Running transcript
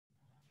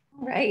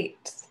Right.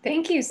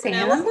 Thank you, We're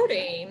now Sam.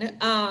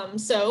 recording.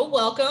 So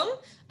welcome.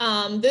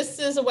 This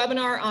is a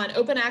webinar on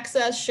open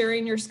access,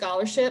 sharing your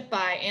scholarship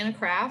by Anna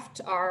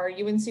Kraft, our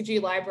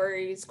UNCG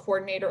Libraries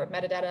Coordinator of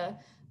Metadata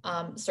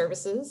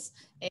Services.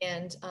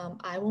 And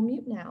I will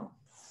mute now.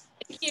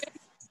 Thank you.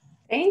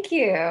 Thank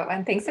you.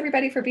 And thanks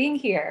everybody for being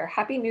here.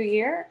 Happy New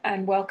Year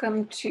and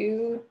welcome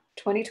to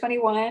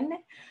 2021.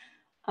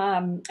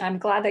 I'm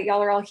glad that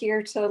y'all are all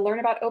here to learn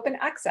about open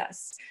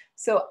access.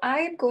 So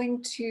I'm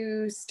going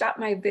to stop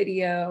my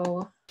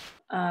video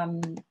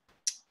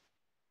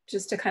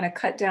just to kind of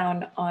cut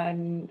down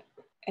on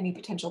any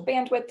potential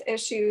bandwidth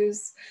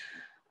issues.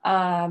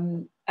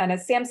 And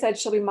as Sam said,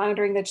 she'll be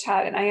monitoring the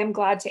chat, and I am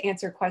glad to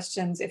answer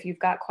questions if you've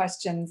got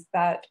questions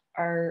that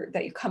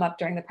you come up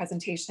during the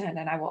presentation,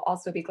 and I will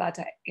also be glad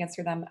to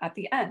answer them at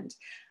the end.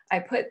 I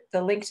put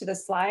the link to the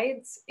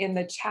slides in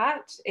the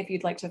chat if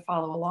you'd like to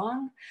follow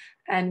along,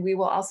 and we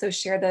will also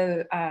share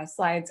the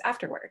slides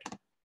afterward.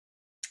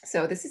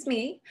 So this is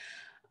me.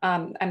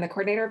 I'm the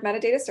coordinator of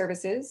metadata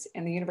services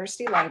in the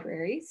university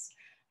libraries,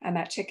 and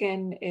that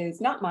chicken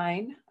is not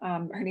mine.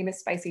 Her name is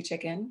Spicy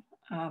Chicken.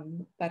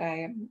 But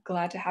I am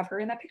glad to have her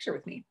in that picture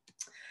with me.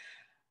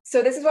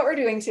 So this is what we're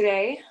doing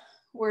today.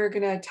 We're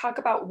gonna talk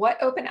about what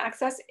open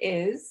access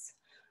is,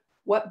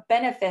 what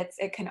benefits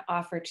it can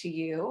offer to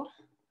you,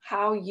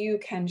 how you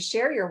can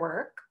share your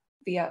work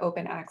via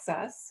open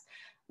access.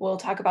 We'll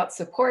talk about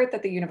support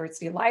that the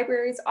university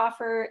libraries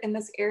offer in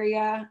this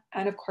area.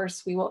 And of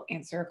course, we will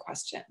answer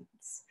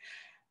questions.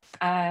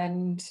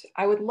 And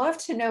I would love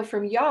to know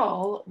from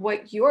y'all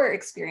what your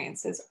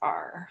experiences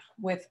are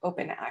with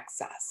open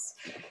access.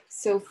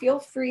 So feel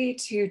free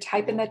to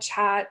type in the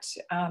chat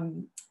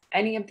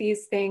any of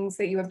these things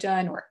that you have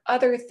done or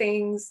other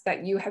things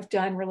that you have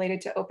done related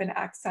to open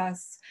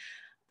access.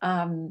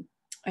 I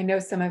know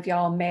some of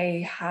y'all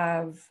may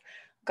have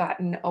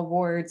gotten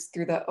awards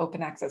through the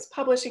Open Access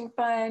Publishing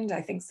Fund.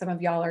 I think some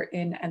of y'all are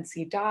in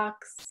NC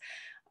Docs.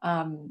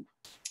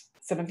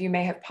 Some of you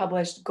may have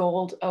published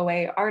gold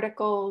OA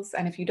articles,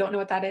 and if you don't know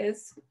what that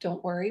is,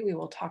 don't worry, we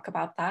will talk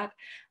about that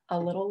a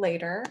little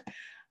later.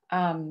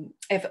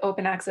 If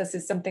open access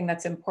is something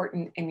that's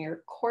important in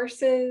your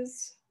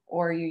courses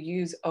or you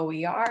use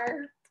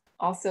OER,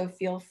 also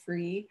feel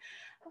free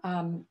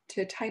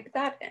to type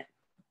that in.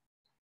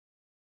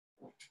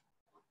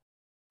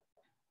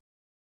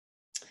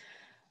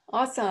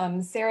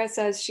 Awesome, Sarah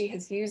says she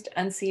has used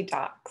NC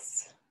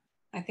Docs.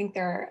 I think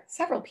there are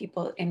several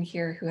people in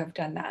here who have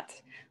done that.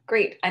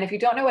 Great, and if you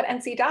don't know what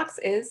NC Docs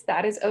is,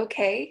 that is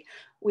okay.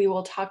 We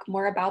will talk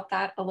more about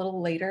that a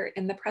little later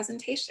in the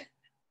presentation.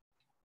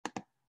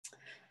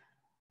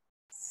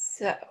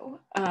 So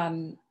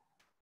I'm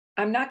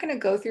not gonna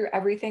go through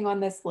everything on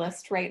this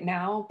list right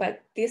now,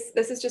 but this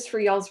is just for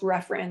y'all's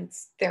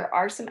reference. There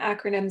are some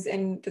acronyms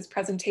in this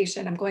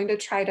presentation. I'm going to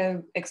try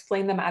to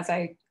explain them as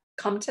I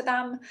come to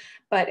them,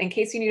 but in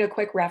case you need a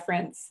quick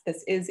reference,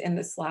 this is in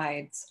the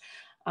slides,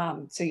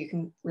 so you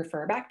can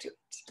refer back to it.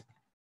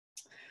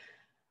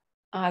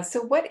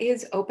 So what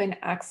is open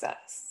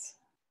access?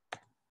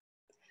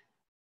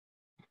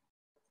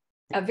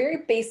 A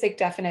very basic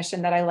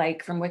definition that I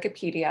like from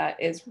Wikipedia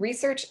is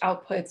research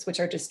outputs which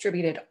are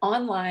distributed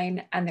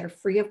online and they're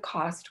free of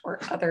cost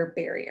or other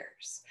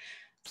barriers.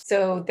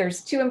 So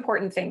there's two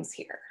important things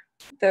here.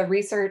 The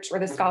research or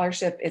the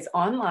scholarship is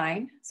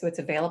online, so it's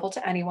available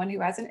to anyone who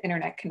has an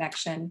internet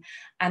connection,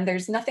 and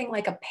there's nothing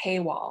like a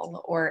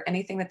paywall or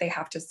anything that they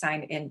have to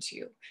sign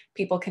into.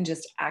 People can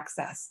just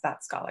access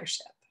that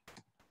scholarship.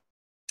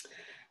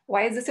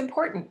 Why is this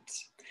important?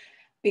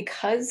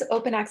 Because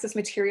open access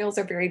materials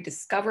are very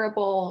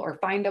discoverable or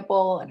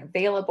findable and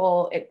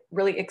available, it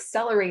really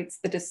accelerates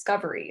the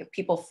discovery of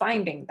people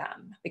finding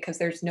them because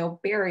there's no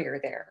barrier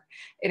there.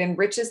 It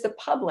enriches the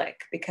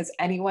public because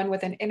anyone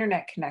with an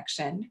internet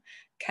connection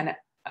can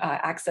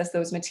access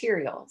those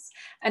materials.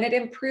 And it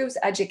improves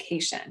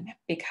education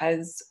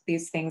because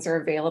these things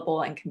are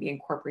available and can be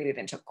incorporated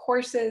into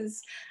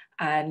courses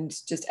and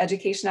just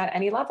education at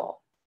any level.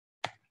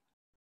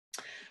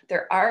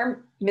 There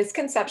are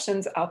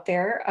misconceptions out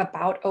there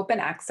about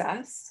open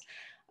access,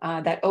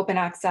 that open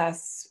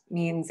access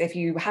means if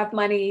you have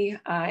money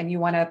and you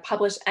want to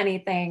publish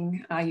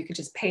anything, you could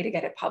just pay to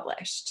get it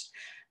published,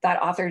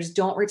 that authors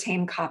don't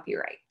retain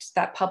copyright,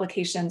 that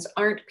publications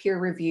aren't peer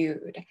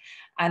reviewed,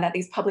 and that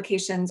these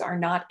publications are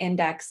not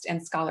indexed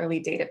in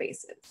scholarly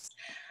databases.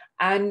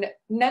 And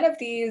none of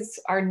these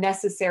are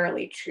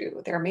necessarily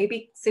true. There may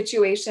be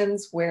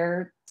situations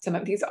where some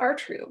of these are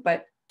true,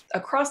 but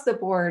across the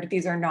board,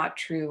 these are not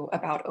true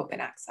about open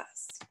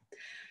access.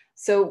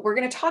 So we're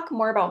going to talk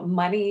more about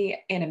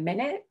money in a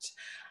minute.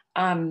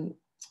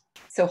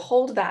 So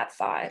hold that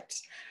thought.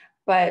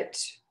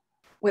 But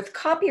with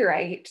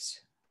copyright,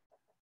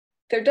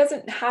 there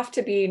doesn't have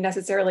to be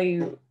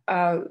necessarily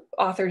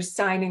authors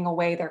signing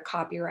away their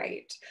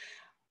copyright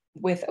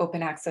with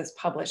open access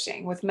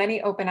publishing. With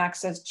many open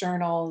access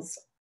journals,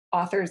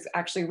 authors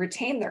actually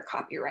retain their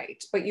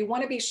copyright, but you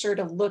want to be sure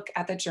to look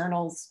at the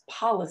journal's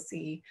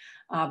policy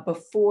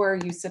before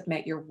you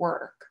submit your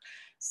work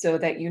so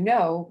that you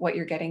know what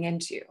you're getting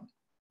into.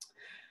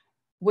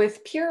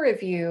 With peer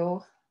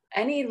review,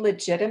 any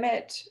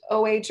legitimate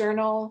OA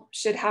journal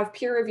should have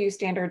peer review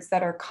standards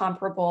that are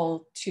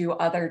comparable to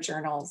other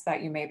journals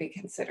that you may be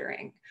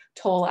considering,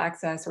 toll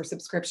access or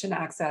subscription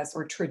access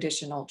or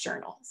traditional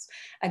journals.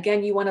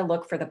 Again, you want to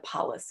look for the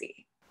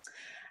policy.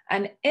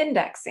 And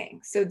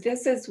indexing. So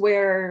this is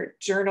where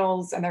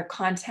journals and their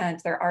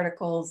content, their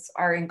articles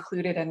are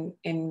included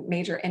in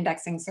major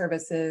indexing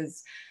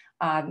services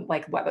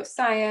like Web of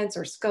Science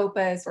or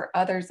Scopus or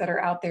others that are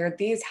out there.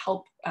 These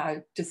help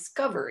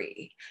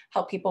discovery,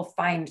 help people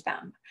find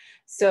them.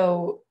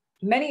 So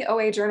many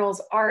OA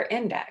journals are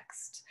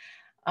indexed.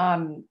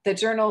 The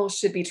journal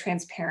should be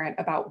transparent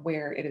about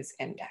where it is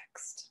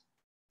indexed.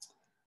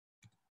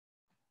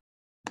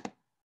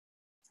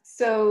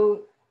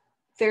 So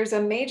there's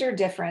a major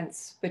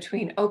difference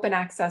between open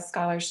access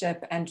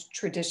scholarship and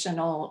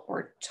traditional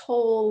or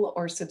toll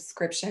or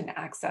subscription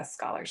access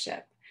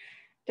scholarship.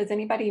 Does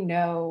anybody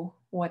know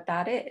what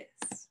that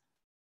is?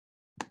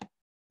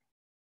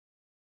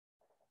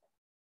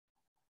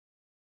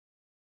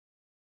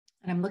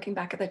 And I'm looking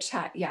back at the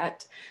chat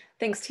yet.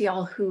 Thanks to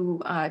y'all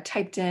who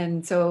typed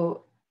in.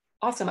 So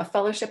awesome, a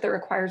fellowship that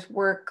requires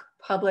work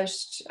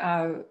published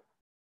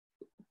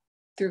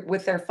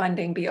with their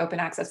funding be open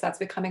access. That's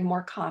becoming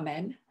more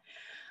common.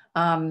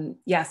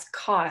 Yes,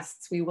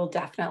 costs. We will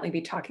definitely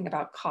be talking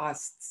about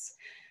costs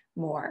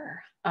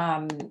more.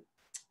 And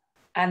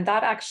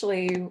that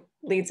actually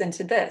leads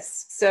into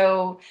this.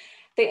 So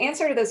the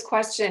answer to this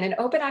question, in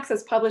open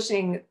access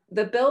publishing,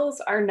 the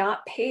bills are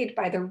not paid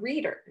by the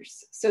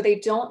readers, so they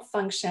don't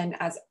function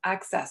as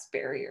access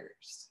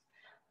barriers.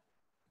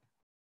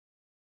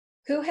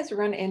 Who has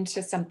run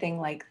into something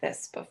like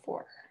this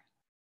before?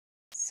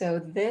 So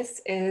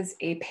this is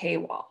a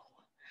paywall.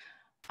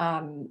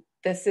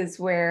 This is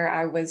where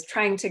I was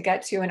trying to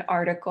get to an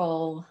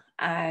article,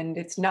 and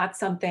it's not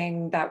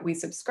something that we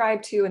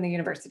subscribe to in the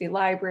university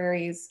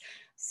libraries.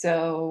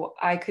 So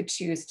I could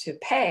choose to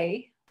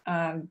pay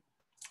for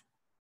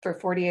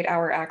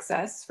 48-hour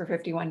access for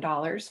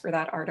 $51 for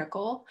that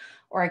article,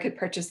 or I could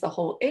purchase the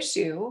whole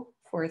issue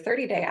for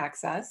 30-day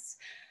access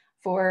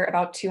for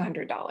about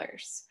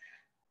 $200.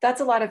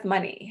 That's a lot of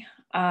money.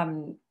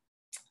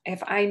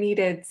 If I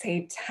needed,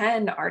 say,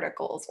 10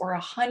 articles or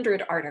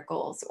 100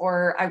 articles,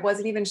 or I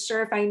wasn't even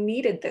sure if I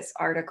needed this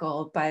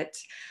article, but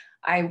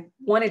I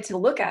wanted to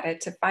look at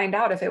it to find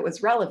out if it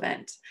was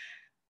relevant,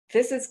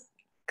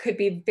 could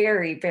be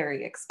very,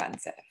 very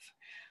expensive.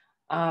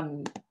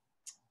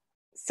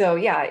 So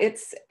yeah,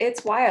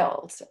 it's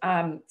wild.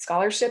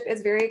 Scholarship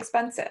is very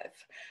expensive,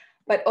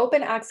 but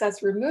open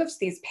access removes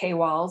these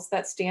paywalls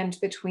that stand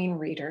between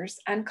readers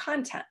and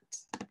content.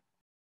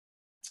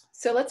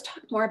 So let's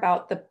talk more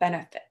about the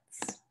benefits.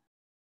 So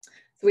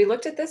we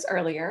looked at this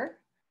earlier: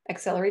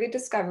 accelerated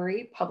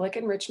discovery, public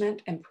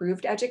enrichment,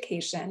 improved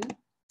education,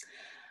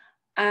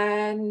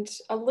 and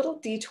a little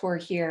detour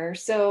here.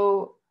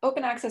 So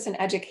open access and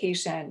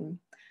education,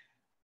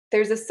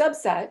 there's a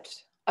subset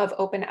of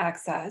open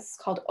access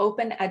called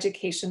open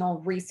educational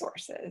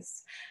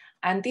resources.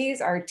 And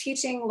these are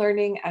teaching,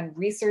 learning, and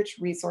research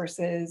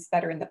resources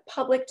that are in the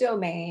public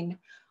domain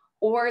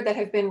or that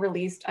have been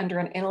released under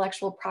an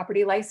intellectual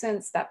property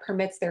license that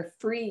permits their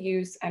free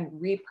use and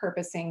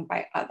repurposing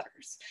by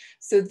others.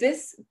 So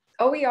this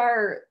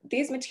OER,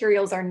 these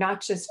materials are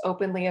not just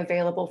openly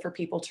available for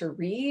people to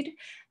read,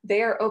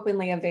 they are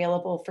openly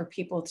available for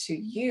people to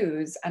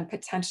use and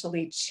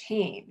potentially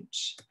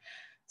change.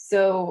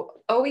 So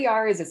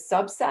OER is a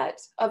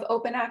subset of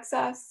open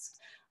access.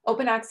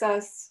 Open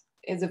access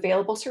is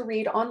available to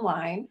read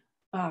online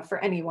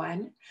for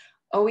anyone.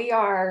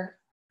 OER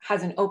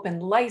has an open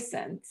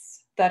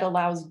license that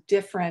allows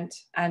different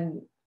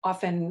and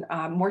often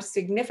more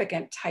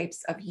significant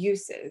types of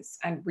uses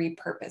and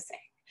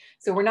repurposing.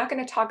 So we're not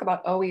going to talk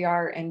about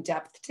OER in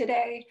depth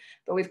today,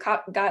 but we've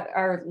got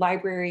our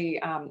library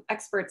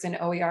experts in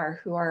OER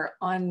who are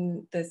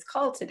on this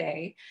call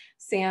today,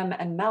 Sam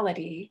and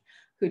Melody,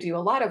 who do a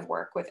lot of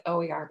work with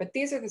OER, but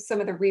these are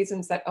some of the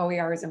reasons that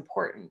OER is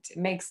important. It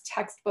makes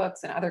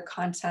textbooks and other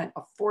content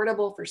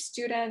affordable for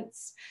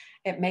students.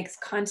 It makes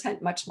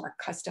content much more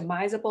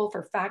customizable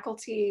for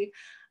faculty,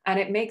 and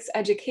it makes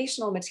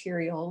educational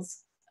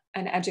materials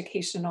and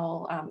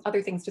educational,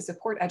 other things to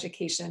support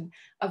education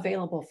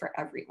available for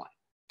everyone.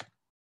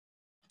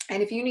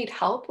 And if you need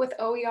help with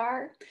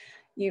OER,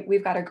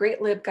 we've got a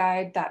great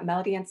LibGuide that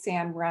Melody and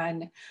Sam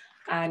run,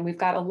 and we've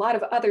got a lot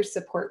of other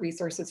support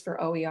resources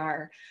for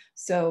OER.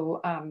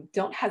 So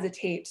don't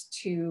hesitate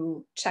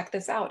to check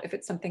this out if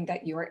it's something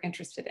that you are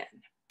interested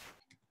in.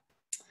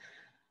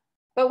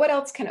 But what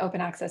else can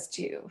open access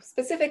do,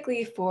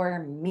 specifically for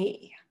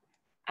me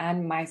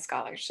and my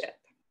scholarship?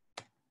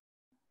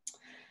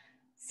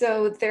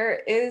 So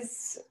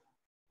there's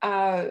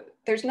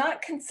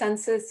not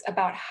consensus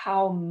about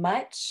how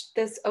much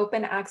this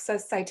open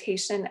access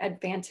citation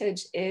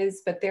advantage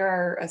is, but there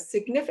are a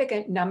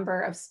significant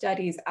number of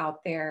studies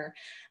out there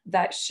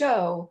that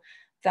show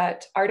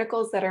that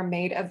articles that are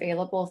made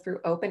available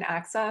through open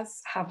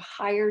access have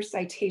higher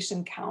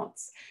citation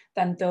counts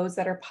than those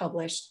that are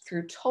published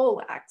through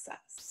toll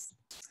access.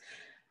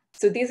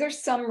 So these are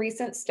some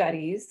recent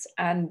studies,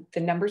 and the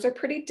numbers are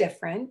pretty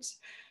different,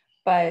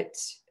 but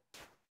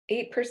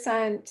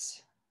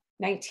 8%,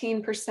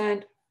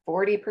 19%,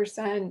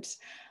 40%,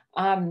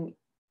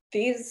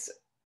 these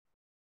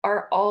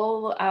are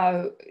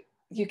all,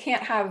 you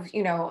can't have,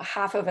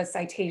 half of a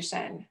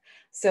citation.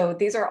 So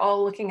these are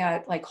all looking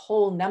at like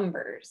whole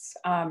numbers.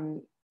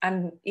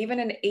 And even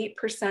an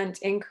 8%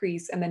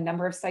 increase in the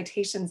number of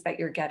citations that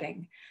you're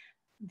getting,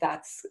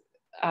 that's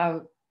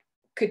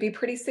could be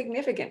pretty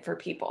significant for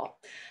people.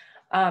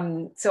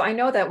 So I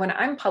know that when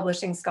I'm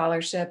publishing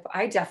scholarship,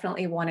 I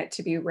definitely want it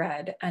to be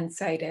read and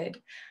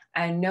cited.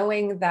 And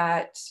knowing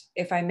that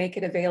if I make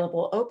it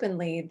available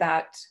openly,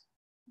 that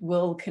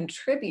will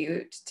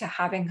contribute to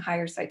having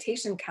higher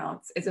citation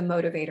counts is a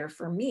motivator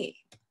for me.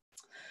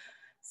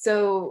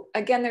 So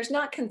again, there's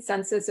not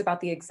consensus about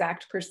the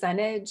exact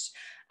percentage,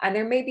 and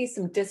there may be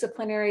some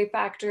disciplinary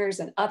factors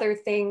and other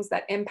things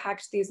that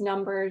impact these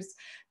numbers,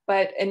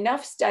 but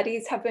enough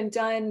studies have been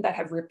done that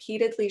have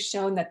repeatedly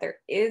shown that there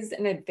is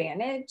an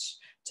advantage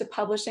to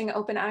publishing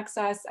open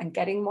access and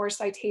getting more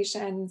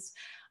citations,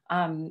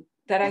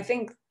 that I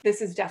think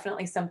this is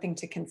definitely something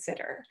to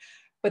consider.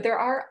 But there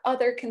are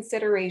other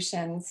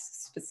considerations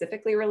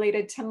specifically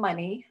related to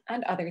money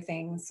and other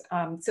things.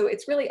 So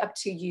it's really up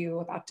to you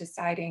about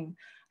deciding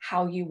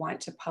how you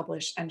want to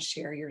publish and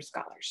share your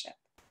scholarship.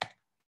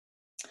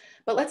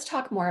 But let's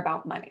talk more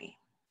about money.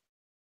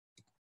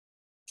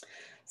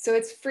 So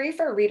it's free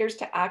for readers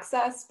to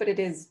access, but it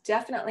is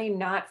definitely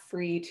not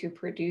free to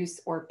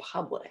produce or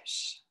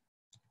publish.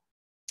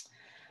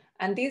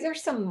 And these are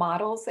some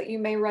models that you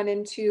may run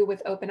into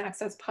with open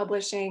access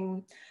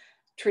publishing.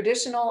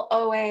 Traditional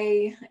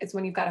OA is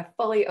when you've got a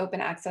fully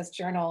open access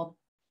journal,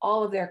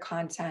 all of their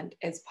content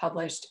is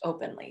published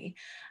openly.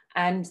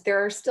 And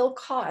there are still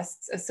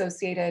costs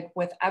associated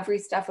with every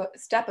step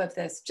of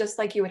this, just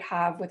like you would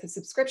have with a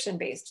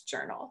subscription-based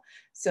journal.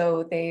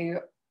 So they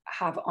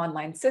have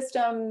online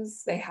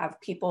systems, they have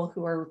people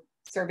who are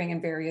serving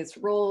in various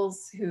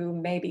roles who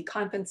may be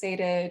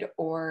compensated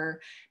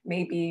or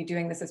may be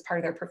doing this as part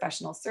of their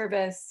professional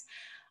service.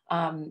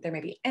 There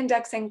may be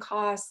indexing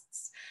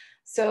costs.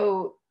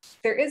 So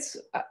there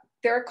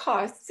are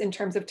costs in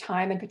terms of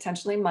time and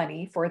potentially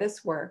money for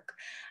this work.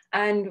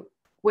 And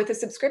with a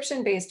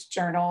subscription-based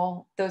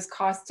journal, those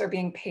costs are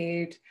being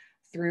paid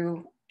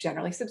through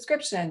generally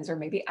subscriptions or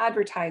maybe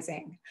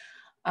advertising.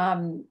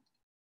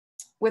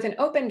 With an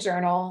open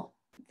journal,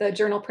 the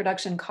journal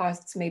production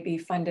costs may be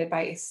funded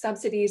by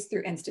subsidies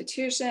through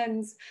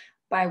institutions,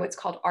 by what's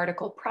called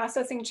article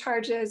processing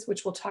charges,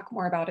 which we'll talk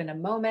more about in a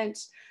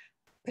moment,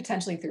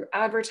 potentially through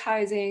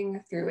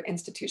advertising, through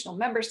institutional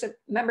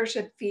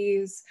membership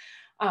fees.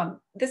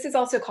 This is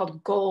also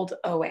called gold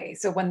OA.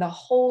 So when the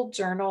whole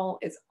journal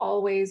is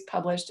always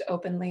published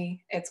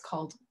openly, it's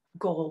called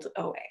gold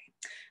OA.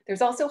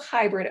 There's also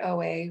hybrid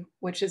OA,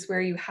 which is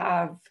where you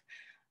have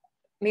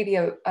maybe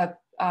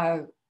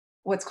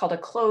what's called a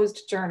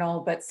closed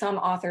journal, but some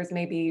authors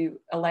may be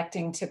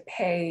electing to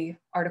pay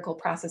article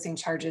processing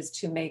charges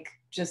to make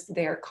just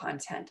their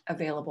content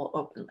available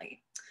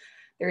openly.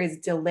 There is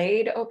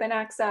delayed open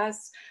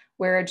access,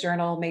 where a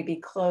journal may be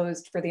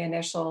closed for the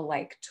initial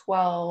like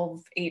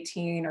 12,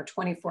 18, or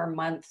 24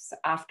 months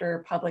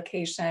after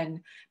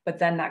publication, but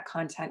then that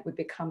content would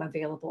become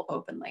available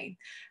openly.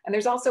 And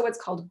there's also what's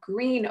called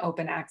green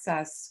open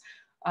access,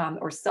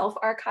 or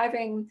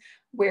self-archiving,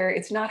 where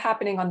it's not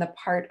happening on the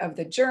part of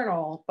the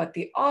journal, but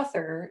the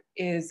author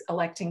is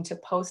electing to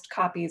post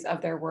copies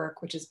of their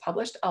work, which is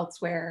published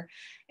elsewhere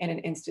in an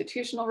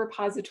institutional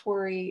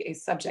repository, a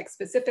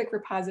subject-specific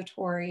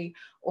repository,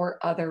 or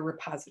other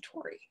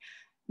repository.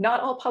 Not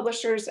all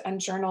publishers and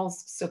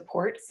journals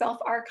support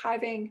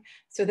self-archiving,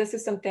 so this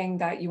is something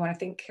that you want to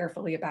think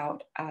carefully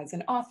about as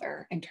an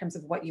author in terms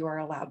of what you are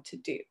allowed to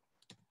do.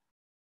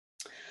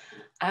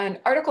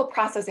 And article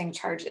processing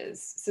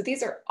charges. So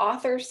these are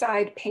author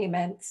side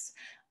payments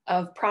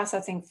of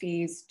processing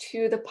fees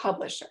to the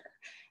publisher.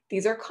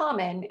 These are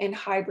common in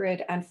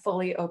hybrid and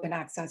fully open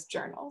access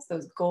journals,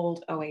 those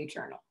gold OA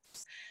journals.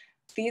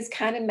 These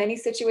can in many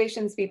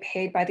situations be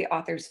paid by the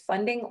author's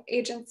funding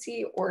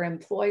agency or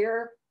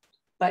employer,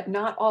 but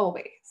not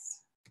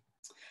always.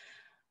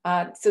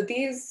 So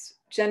these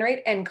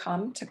generate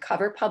income to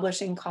cover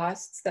publishing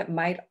costs that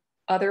might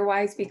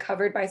otherwise be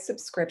covered by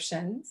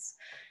subscriptions.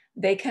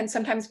 They can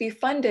sometimes be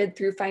funded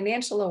through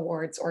financial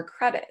awards or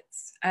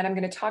credits. And I'm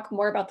going to talk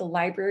more about the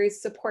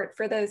library's support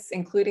for this,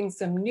 including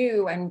some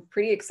new and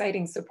pretty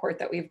exciting support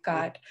that we've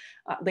got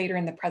later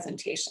in the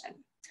presentation.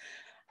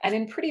 And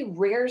in pretty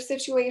rare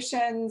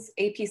situations,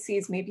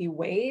 APCs may be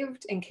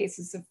waived in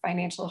cases of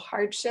financial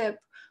hardship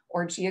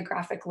or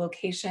geographic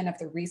location of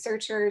the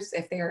researchers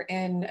if they are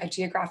in a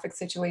geographic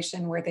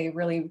situation where they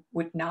really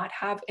would not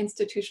have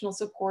institutional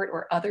support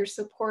or other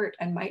support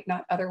and might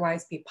not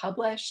otherwise be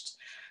published.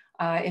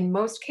 In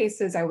most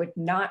cases, I would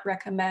not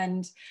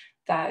recommend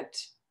that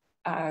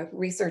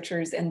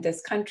researchers in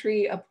this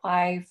country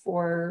apply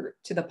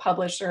to the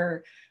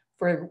publisher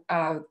for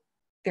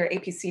their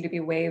APC to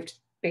be waived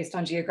based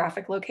on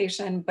geographic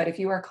location. But if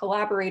you are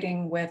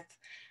collaborating with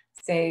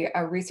say,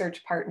 a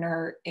research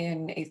partner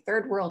in a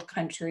third world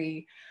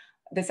country.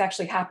 This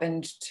actually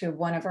happened to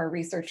one of our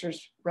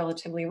researchers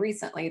relatively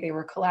recently. They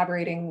were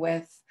collaborating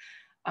with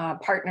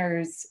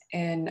partners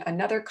in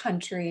another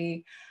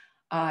country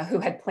who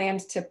had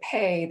planned to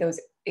pay those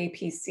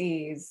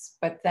APCs,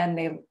 but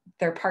then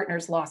their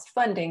partners lost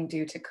funding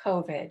due to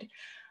COVID.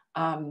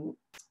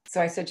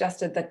 So I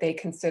suggested that they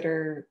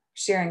consider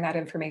sharing that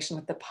information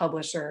with the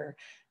publisher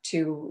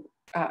to,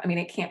 I mean,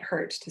 it can't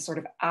hurt to sort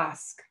of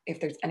ask if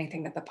there's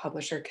anything that the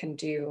publisher can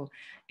do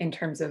in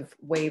terms of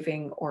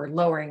waiving or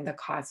lowering the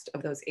cost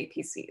of those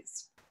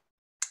APCs.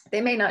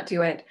 They may not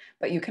do it,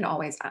 but you can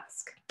always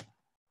ask.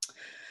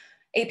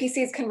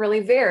 APCs can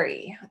really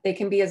vary. They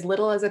can be as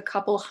little as a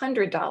couple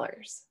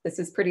 $100. This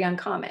is pretty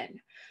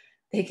uncommon.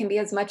 They can be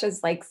as much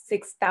as like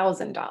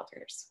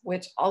 $6,000,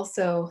 which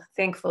also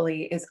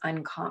thankfully is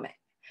uncommon.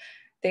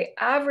 They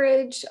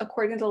average,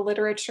 according to the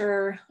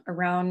literature,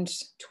 around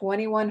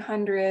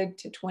 $2,100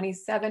 to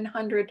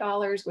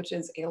 $2,700, which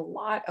is a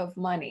lot of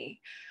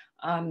money.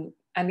 And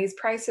these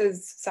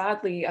prices,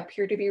 sadly,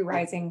 appear to be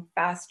rising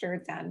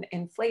faster than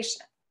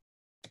inflation.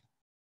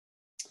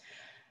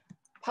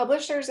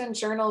 Publishers and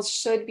journals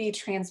should be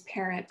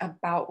transparent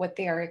about what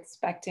they are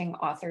expecting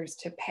authors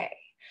to pay.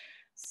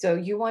 So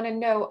you want to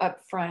know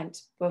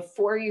upfront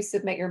before you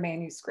submit your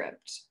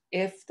manuscript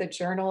if the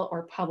journal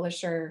or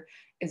publisher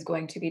is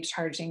going to be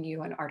charging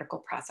you an article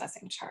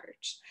processing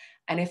charge.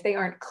 And if they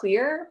aren't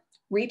clear,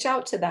 reach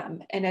out to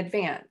them in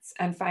advance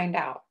and find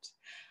out.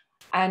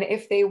 And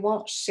if they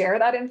won't share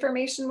that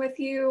information with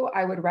you,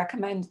 I would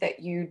recommend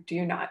that you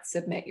do not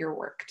submit your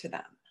work to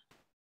them.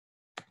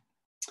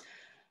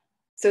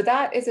 So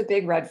that is a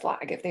big red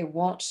flag if they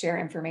won't share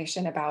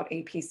information about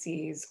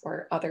APCs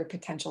or other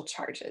potential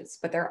charges.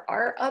 But there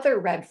are other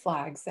red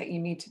flags that you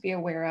need to be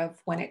aware of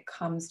when it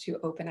comes to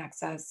open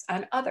access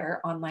and other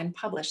online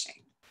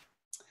publishing.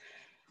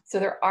 So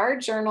there are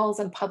journals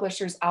and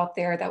publishers out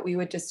there that we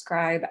would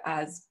describe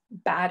as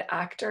bad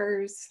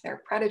actors.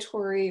 They're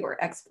predatory or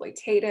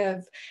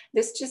exploitative.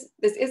 This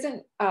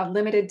isn't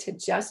limited to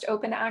just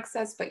open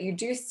access, but you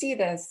do see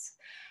this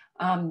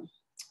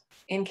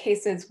in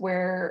cases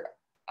where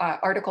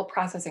article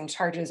processing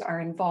charges are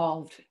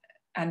involved,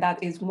 and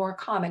that is more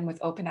common with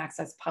open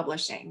access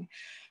publishing.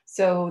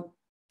 So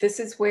this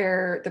is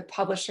where the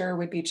publisher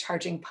would be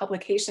charging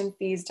publication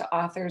fees to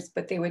authors,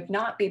 but they would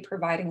not be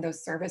providing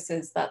those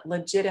services that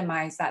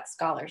legitimize that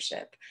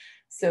scholarship.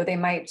 So they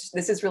might,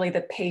 this is really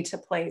the pay to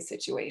play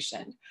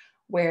situation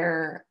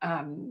where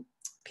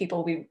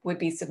people would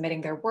be submitting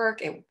their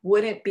work. It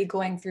wouldn't be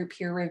going through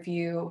peer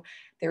review.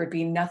 There would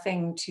be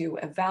nothing to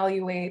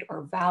evaluate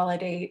or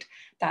validate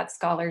that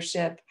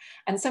scholarship.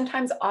 And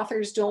sometimes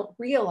authors don't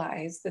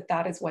realize that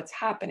that is what's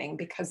happening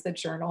because the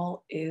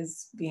journal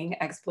is being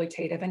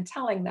exploitative and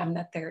telling them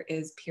that there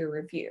is peer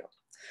review.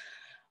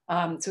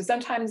 So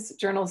sometimes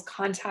journals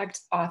contact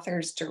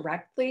authors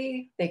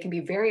directly. They can be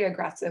very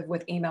aggressive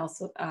with email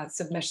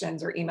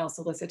submissions or email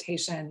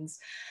solicitations.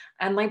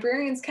 And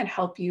librarians can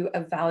help you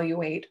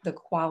evaluate the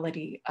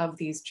quality of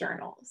these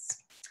journals.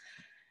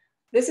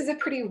 This is a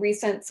pretty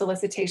recent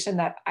solicitation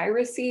that I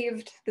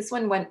received. This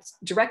one went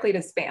directly to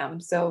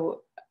spam.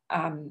 So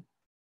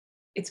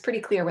it's pretty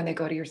clear when they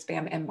go to your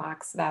spam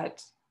inbox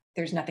that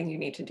there's nothing you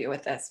need to do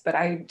with this. But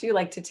I do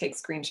like to take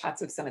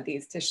screenshots of some of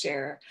these to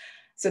share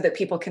so that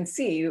people can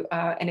see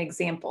an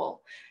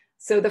example.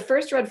 So the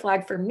first red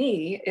flag for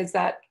me is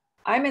that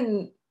I'm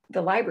in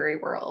the library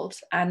world,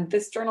 and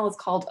this journal is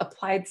called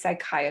Applied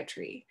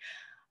Psychiatry.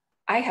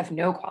 I have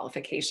no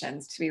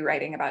qualifications to be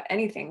writing about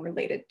anything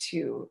related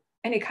to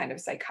any kind of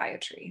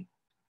psychiatry.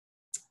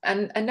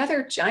 And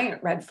another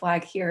giant red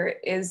flag here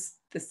is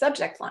the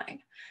subject line,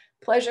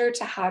 pleasure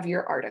to have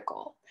your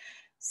article.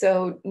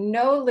 So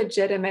no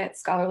legitimate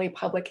scholarly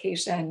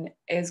publication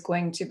is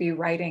going to be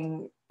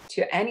writing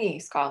to any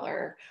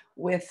scholar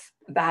with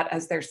that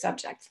as their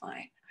subject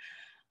line.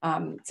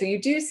 So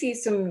you do see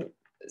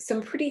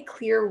some pretty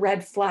clear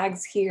red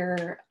flags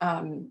here.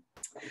 And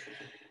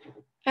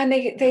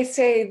they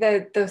say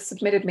that the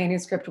submitted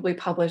manuscript will be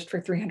published for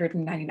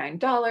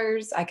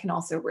 $399. I can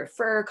also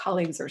refer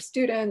colleagues or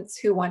students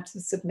who want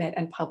to submit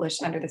and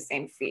publish under the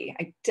same fee.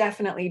 I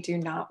definitely do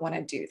not want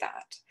to do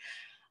that.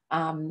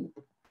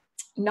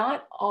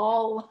 Not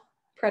all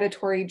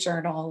predatory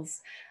journals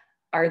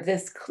are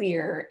this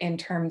clear in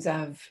terms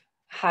of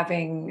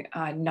having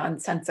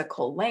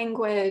nonsensical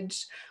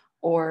language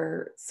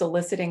or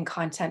soliciting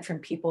content from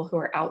people who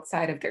are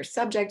outside of their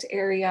subject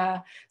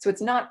area. So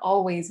it's not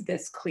always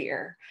this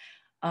clear.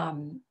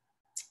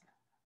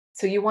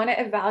 So you want to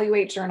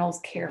evaluate journals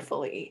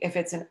carefully. If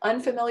it's an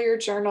unfamiliar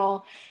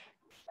journal,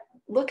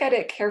 look at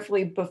it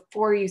carefully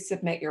before you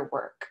submit your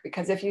work,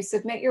 because if you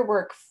submit your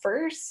work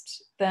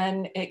first,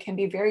 then it can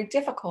be very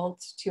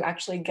difficult to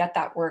actually get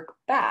that work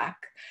back.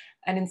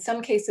 And in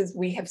some cases,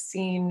 we have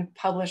seen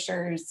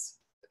publishers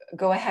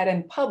go ahead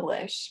and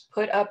publish,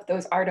 put up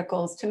those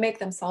articles to make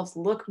themselves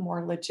look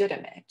more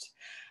legitimate.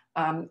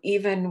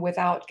 even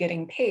without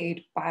getting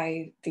paid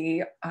by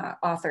the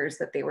authors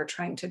that they were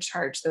trying to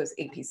charge those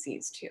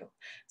APCs to.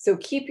 So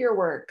keep your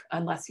work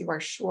unless you are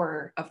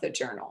sure of the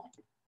journal.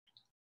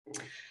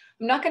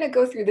 I'm not going to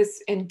go through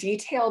this in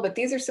detail, but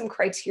these are some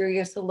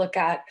criteria to look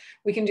at.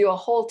 We can do a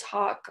whole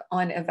talk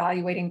on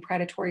evaluating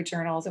predatory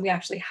journals, and we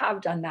actually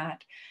have done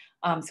that.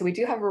 So we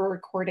do have a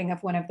recording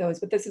of one of those,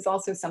 but this is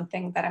also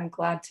something that I'm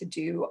glad to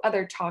do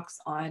other talks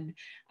on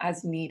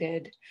as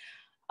needed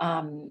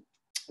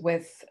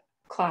with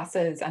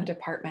classes and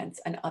departments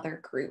and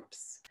other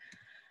groups.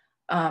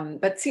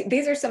 But see,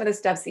 these are some of the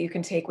steps that you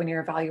can take when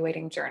you're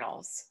evaluating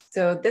journals.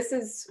 So this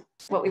is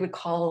what we would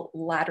call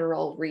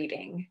lateral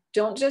reading.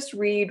 Don't just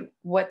read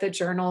what the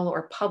journal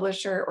or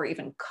publisher or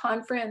even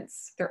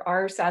conference, there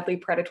are sadly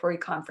predatory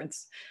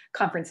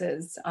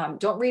conferences.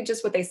 Don't read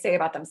just what they say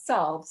about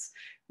themselves,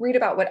 read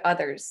about what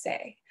others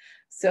say.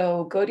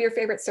 So go to your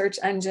favorite search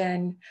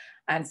engine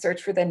and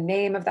search for the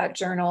name of that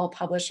journal,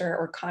 publisher,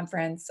 or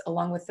conference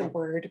along with the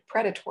word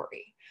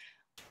predatory.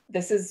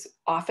 This is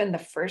often the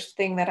first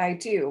thing that I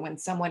do when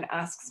someone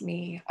asks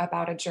me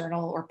about a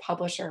journal or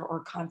publisher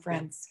or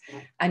conference.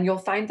 And you'll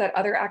find that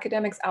other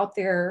academics out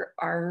there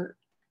are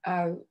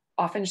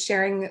often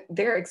sharing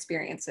their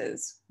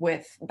experiences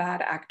with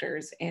bad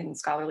actors in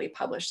scholarly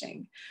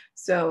publishing.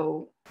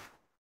 So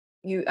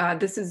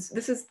this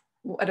is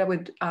what I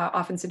would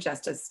often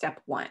suggest as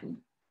step one.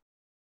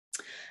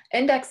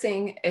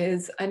 Indexing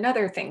is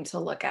another thing to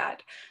look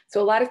at.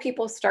 So a lot of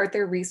people start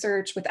their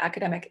research with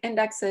academic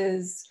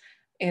indexes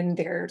in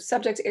their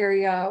subject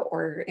area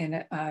or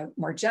in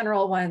more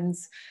general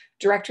ones.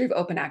 Directory of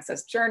Open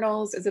Access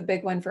Journals is a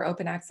big one for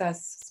open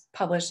access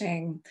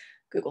publishing,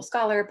 Google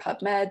Scholar,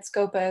 PubMed,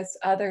 Scopus,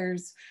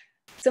 others.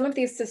 Some of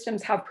these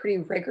systems have pretty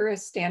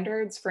rigorous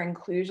standards for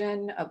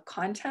inclusion of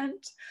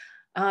content.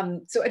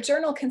 So a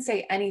journal can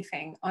say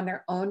anything on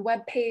their own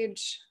web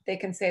page. They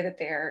can say that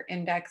they're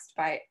indexed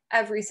by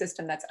every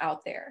system that's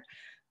out there,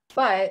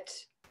 but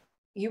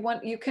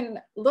you can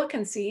look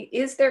and see,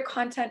 is their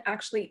content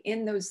actually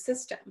in those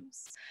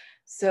systems?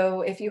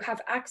 So if you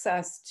have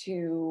access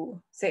to,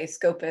 say,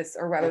 Scopus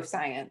or Web of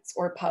Science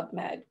or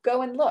PubMed,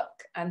 go and look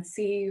and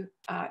see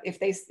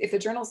if a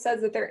journal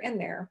says that they're in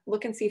there,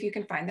 look and see if you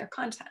can find their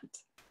content.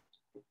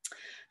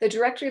 The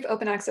Directory of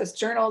Open Access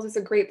Journals is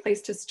a great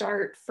place to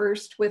start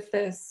first with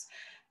this.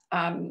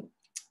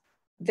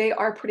 They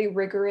are pretty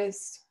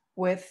rigorous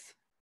with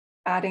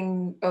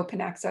adding open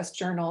access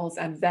journals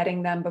and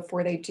vetting them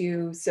before they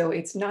do. So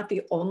it's not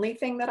the only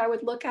thing that I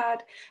would look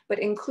at, but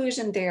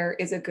inclusion there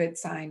is a good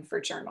sign for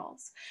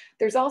journals.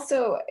 There's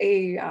also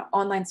a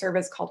online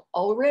service called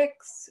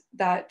Ulrich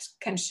that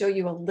can show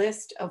you a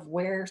list of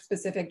where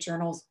specific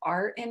journals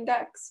are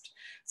indexed.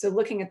 So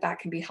looking at that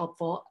can be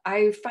helpful.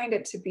 I find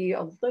it to be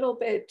a little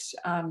bit,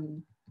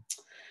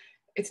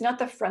 it's not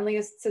the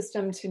friendliest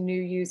system to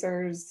new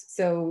users,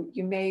 so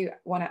you may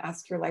want to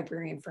ask your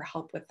librarian for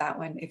help with that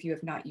one if you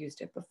have not used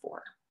it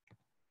before.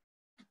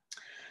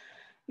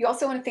 You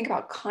also want to think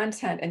about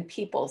content and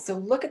people. So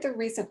look at the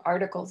recent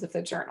articles of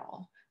the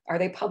journal. Are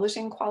they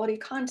publishing quality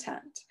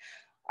content?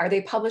 Are they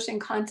publishing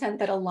content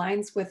that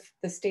aligns with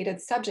the stated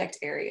subject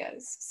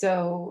areas?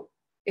 So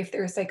if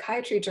they're a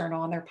psychiatry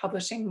journal and they're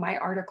publishing my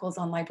articles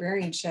on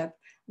librarianship,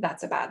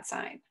 that's a bad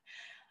sign.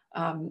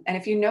 And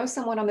if you know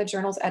someone on the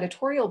journal's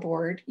editorial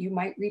board, you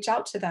might reach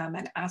out to them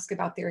and ask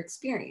about their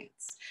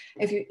experience.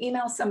 If you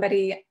email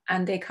somebody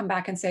and they come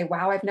back and say,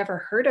 wow, I've never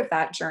heard of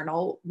that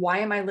journal, why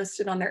am I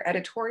listed on their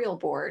editorial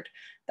board?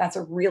 That's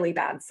a really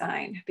bad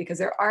sign, because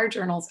there are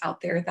journals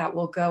out there that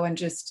will go and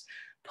just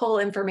pull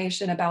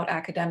information about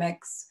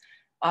academics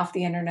off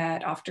the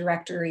internet, off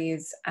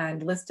directories,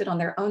 and list it on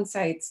their own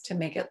sites to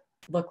make it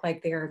look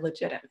like they're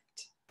legitimate.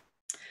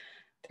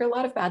 There are a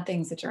lot of bad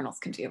things that journals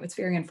can do. It's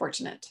very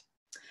unfortunate.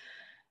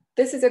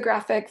 This is a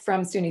graphic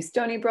from SUNY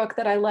Stony Brook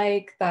that I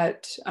like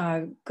that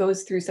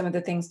goes through some of the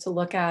things to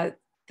look at.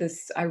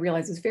 This, I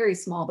realize, is very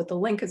small, but the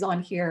link is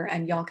on here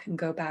and y'all can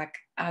go back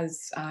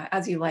as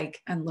you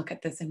like and look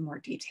at this in more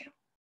detail.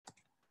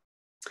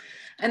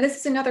 And this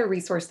is another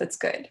resource that's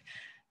good.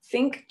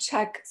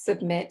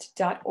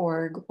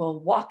 thinkchecksubmit.org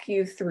will walk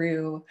you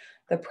through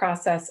the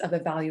process of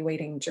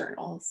evaluating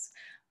journals.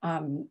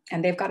 And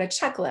they've got a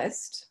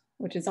checklist,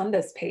 which is on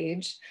this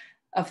page,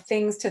 of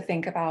things to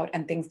think about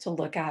and things to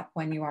look at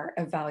when you are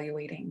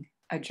evaluating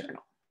a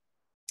journal.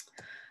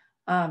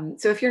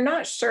 So if you're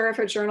not sure if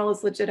a journal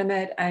is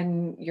legitimate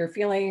and you're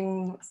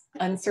feeling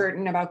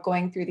uncertain about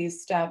going through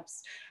these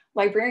steps,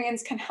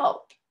 librarians can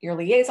help. Your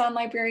liaison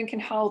librarian can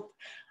help.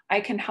 I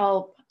can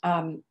help.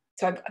 So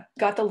I've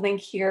got the link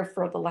here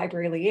for the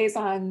library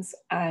liaisons,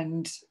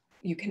 and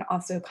you can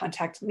also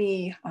contact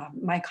me.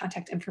 My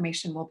contact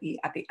information will be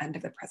at the end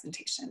of the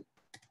presentation.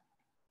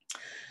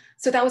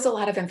 So that was a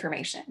lot of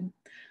information.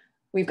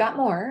 We've got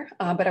more,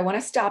 but I want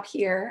to stop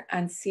here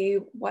and see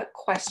what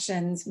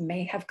questions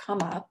may have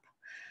come up.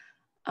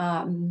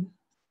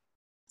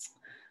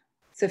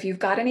 So if you've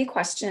got any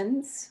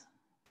questions,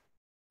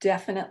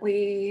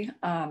 definitely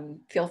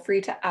feel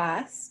free to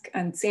ask.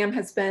 And Sam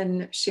has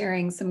been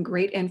sharing some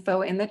great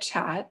info in the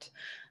chat.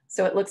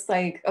 So it looks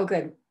like, oh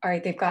good, all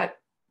right, they've got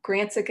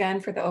grants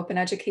again for the open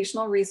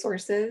educational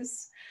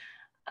resources.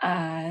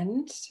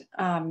 And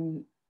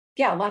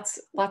yeah,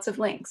 lots of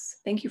links.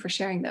 Thank you for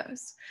sharing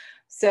those.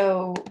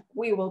 So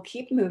we will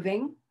keep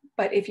moving,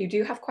 but if you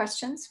do have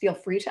questions, feel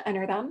free to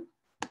enter them.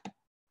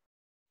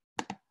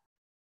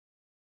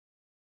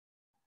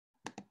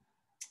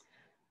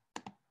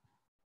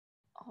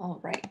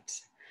 All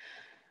right.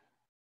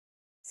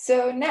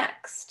 So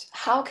next,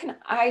 how can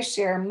I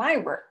share my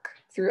work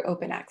through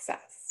open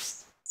access?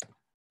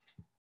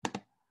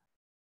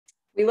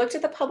 We looked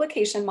at the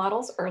publication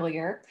models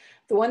earlier.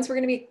 The ones we're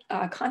going to be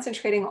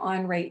concentrating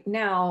on right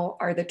now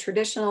are the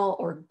traditional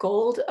or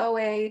gold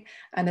OA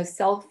and the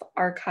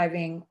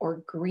self-archiving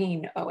or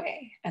green OA,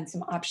 and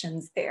some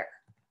options there.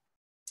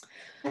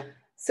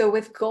 So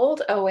with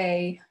gold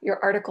OA,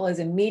 your article is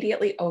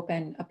immediately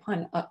open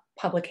upon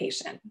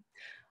publication.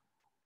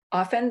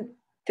 Often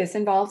this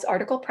involves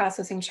article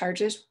processing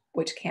charges,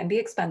 which can be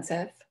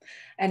expensive.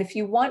 And if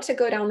you want to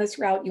go down this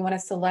route, you want to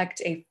select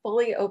a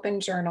fully open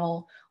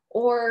journal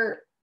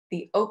or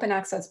the open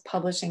access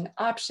publishing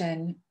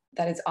option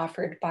that is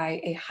offered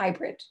by a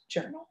hybrid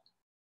journal.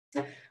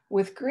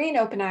 With green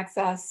open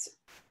access,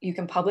 you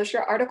can publish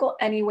your article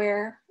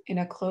anywhere in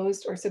a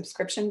closed or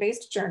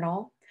subscription-based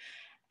journal.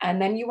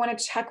 And then you want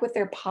to check with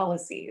their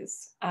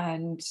policies.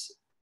 And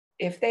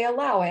if they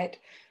allow it,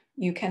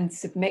 you can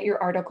submit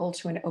your article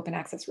to an open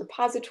access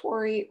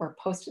repository or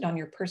post it on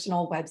your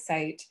personal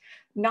website.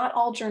 Not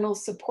all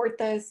journals support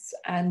this,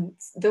 and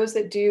those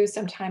that do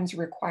sometimes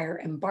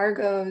require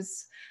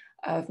embargoes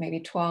of maybe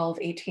 12,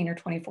 18, or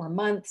 24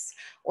 months,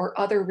 or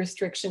other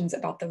restrictions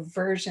about the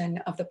version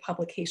of the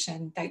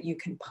publication that you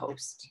can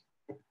post.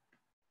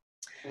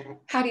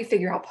 How do you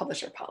figure out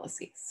publisher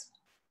policies?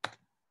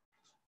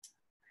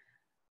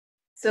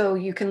 So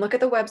you can look at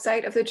the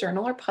website of the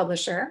journal or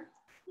publisher.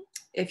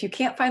 If you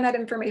can't find that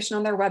information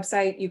on their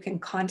website, you can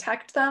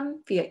contact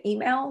them via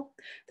email.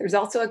 There's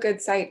also a good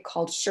site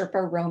called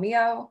Sherpa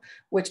Romeo,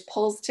 which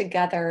pulls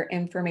together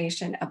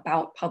information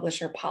about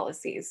publisher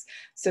policies.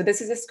 So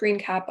this is a screen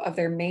cap of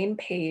their main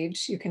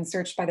page. You can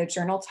search by the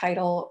journal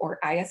title or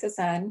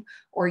ISSN,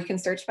 or you can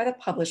search by the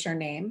publisher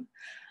name.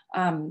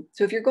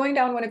 So if you're going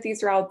down one of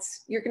these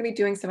routes, you're going to be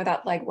doing some of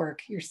that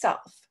legwork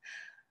yourself.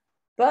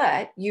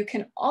 But you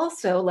can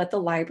also let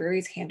the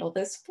libraries handle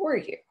this for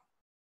you.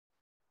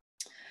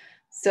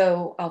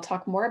 So I'll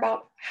talk more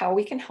about how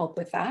we can help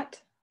with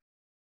that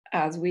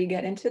as we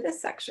get into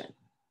this section.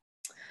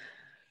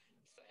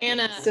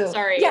 Anna,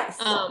 sorry. Yes,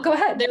 go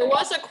ahead. There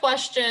was a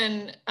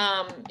question,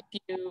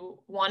 if you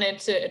wanted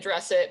to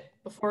address it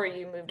before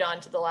you moved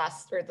on to the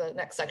last or the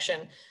next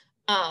section.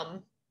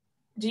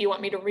 Do you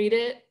want me to read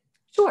it?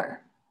 Sure.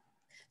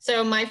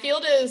 So my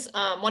field is,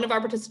 one of our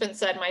participants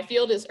said, my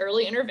field is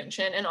early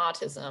intervention and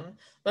autism.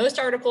 Most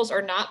articles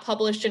are not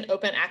published in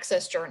open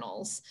access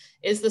journals.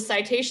 Is the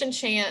citation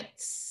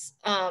chance,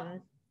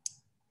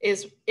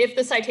 if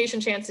the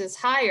citation chance is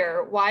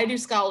higher, why do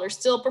scholars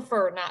still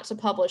prefer not to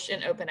publish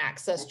in open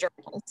access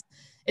journals?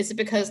 Is it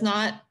because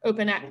not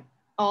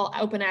all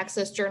open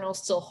access journals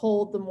still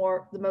hold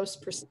the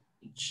most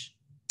prestige?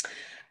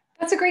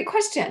 That's a great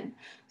question.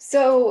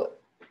 So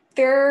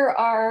there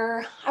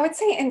are, I would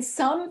say in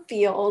some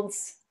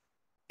fields,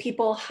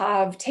 people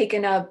have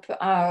taken up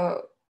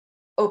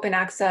open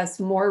access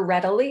more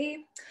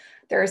readily.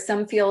 There are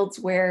some fields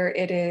where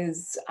it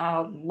is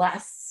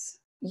less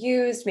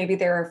used. Maybe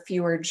there are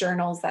fewer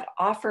journals that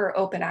offer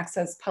open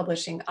access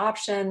publishing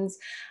options.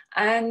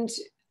 And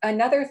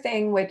another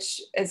thing which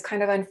is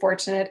kind of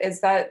unfortunate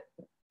is that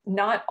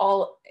not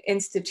all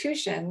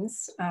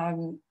institutions,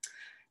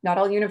 not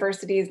all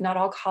universities, not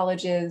all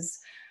colleges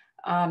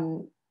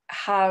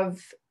have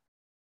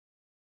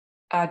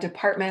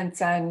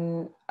departments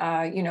and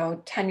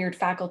tenured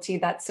faculty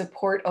that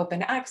support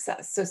open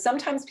access. So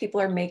sometimes people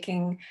are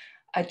making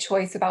a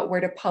choice about where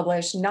to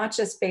publish, not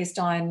just based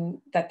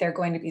on that they're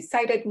going to be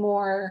cited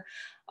more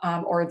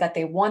or that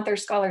they want their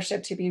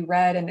scholarship to be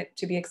read and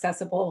to be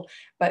accessible,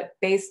 but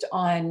based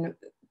on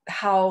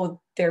how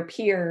their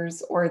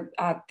peers or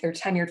their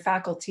tenured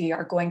faculty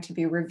are going to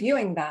be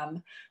reviewing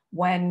them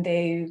when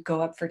they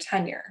go up for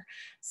tenure.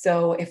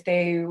 So if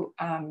they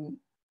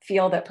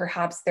feel that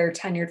perhaps their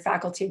tenured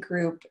faculty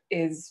group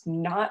is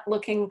not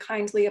looking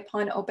kindly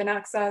upon open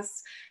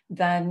access,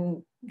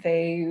 then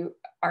they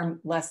are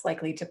less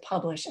likely to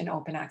publish in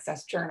open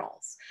access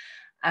journals.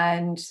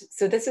 And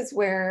so this is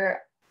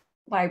where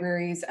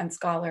libraries and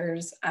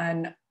scholars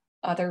and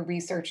other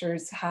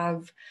researchers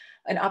have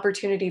an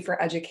opportunity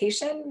for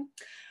education.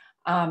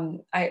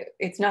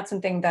 It's not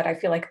something that I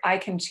feel like I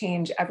can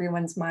change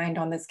everyone's mind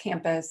on this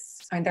campus.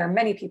 I mean, there are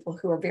many people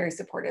who are very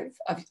supportive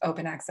of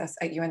open access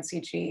at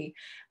UNCG,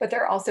 but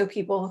there are also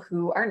people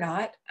who are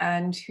not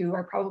and who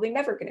are probably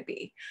never going to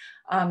be.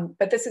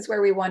 But this is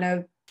where we want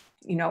to,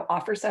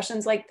 offer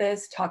sessions like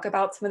this, talk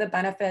about some of the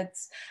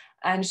benefits,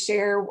 and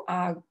share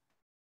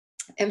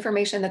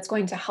information that's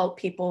going to help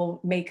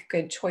people make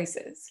good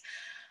choices.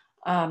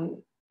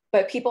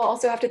 But people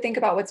also have to think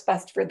about what's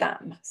best for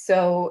them.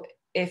 So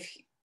if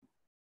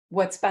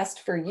what's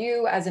best for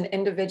you as an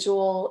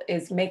individual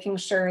is making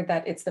sure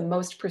that it's the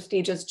most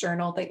prestigious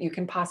journal that you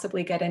can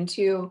possibly get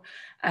into,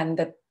 and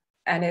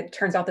it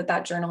turns out that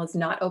that journal is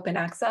not open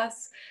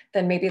access,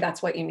 then maybe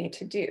that's what you need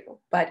to do.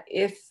 But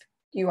if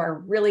you are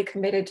really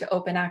committed to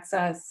open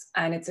access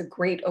and it's a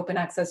great open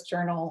access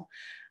journal,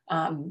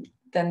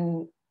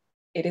 then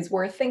it is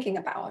worth thinking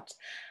about.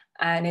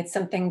 And it's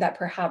something that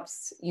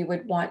perhaps you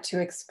would want to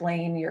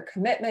explain your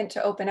commitment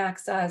to open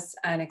access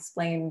and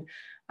explain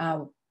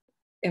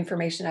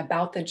information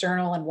about the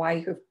journal and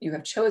why you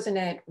have chosen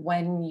it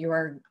when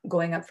you're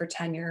going up for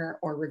tenure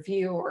or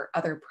review or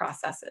other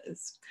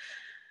processes.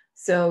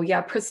 So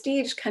yeah,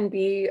 prestige can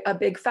be a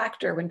big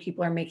factor when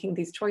people are making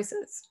these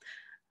choices.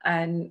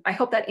 And I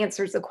hope that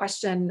answers the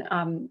question.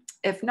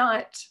 If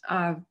not,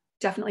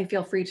 definitely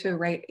feel free to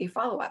write a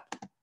follow-up.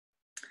 Let's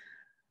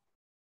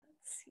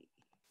see.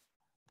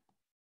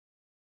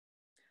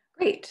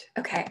 Great,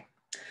 okay.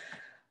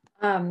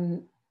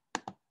 All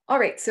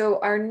right,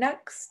 so our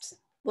next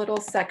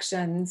little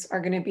sections are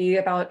going to be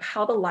about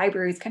how the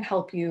libraries can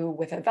help you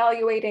with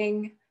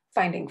evaluating,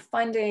 finding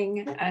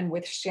funding, and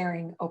with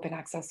sharing open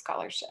access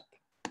scholarship.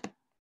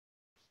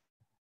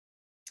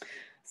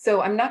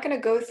 So I'm not going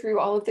to go through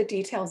all of the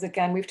details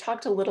again. We've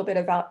talked a little bit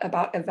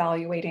about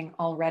evaluating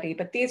already,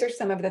 but these are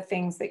some of the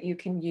things that you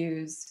can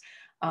use.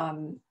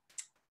 And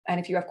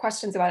if you have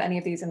questions about any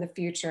of these in the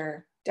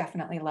future,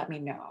 definitely let me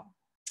know.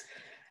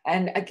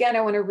 And again,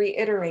 I want to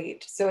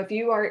reiterate, so if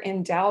you are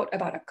in doubt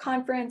about a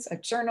conference, a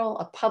journal,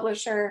 a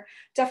publisher,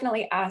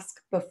 definitely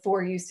ask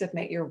before you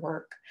submit your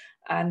work,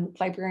 and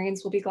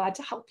librarians will be glad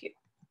to help you.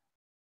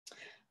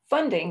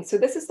 Funding, so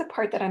this is the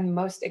part that I'm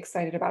most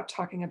excited about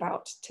talking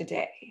about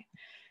today.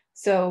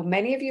 So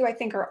many of you, I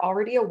think, are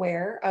already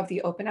aware of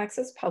the Open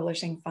Access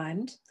Publishing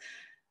Fund.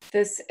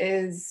 This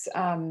is,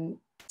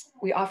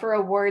 we offer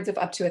awards of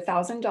up to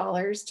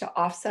 $1,000 to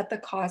offset the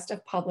cost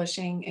of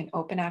publishing in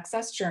open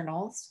access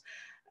journals.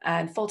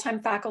 And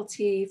full-time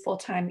faculty,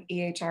 full-time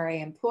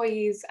EHRA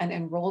employees, and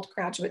enrolled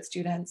graduate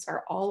students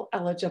are all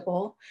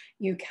eligible.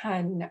 You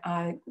can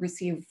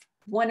receive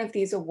one of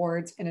these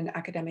awards in an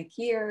academic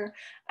year,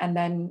 and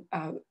then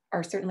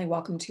are certainly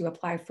welcome to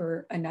apply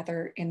for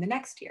another in the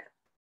next year.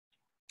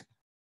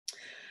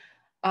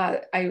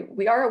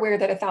 We are aware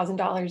that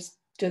 $1,000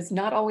 does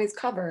not always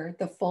cover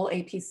the full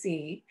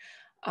APC,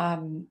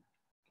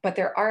 but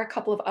there are a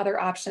couple of other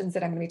options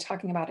that I'm going to be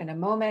talking about in a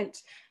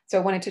moment. So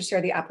I wanted to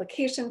share the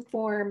application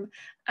form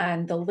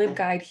and the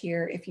LibGuide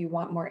here if you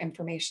want more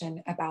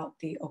information about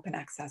the Open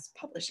Access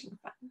Publishing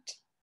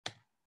Fund.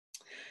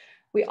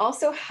 We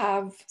also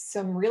have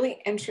some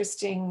really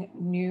interesting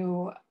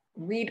new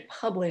read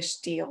publish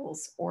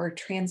deals or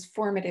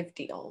transformative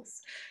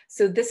deals.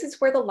 So this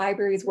is where the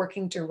library is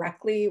working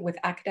directly with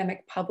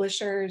academic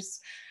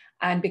publishers.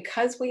 And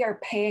because we are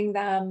paying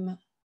them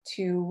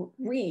to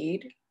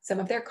read some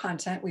of their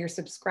content, we are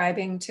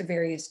subscribing to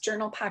various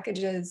journal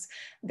packages.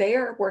 They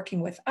are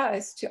working with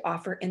us to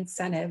offer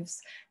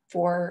incentives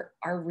for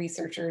our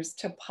researchers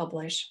to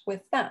publish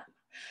with them.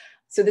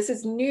 So this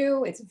is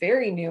new, it's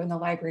very new in the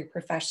library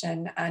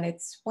profession, and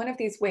it's one of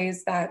these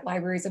ways that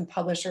libraries and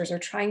publishers are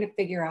trying to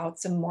figure out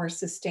some more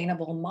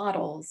sustainable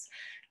models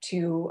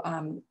to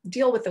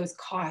deal with those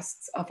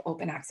costs of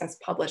open access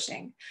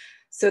publishing.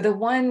 So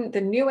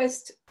the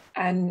newest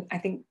and I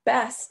think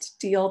best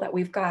deal that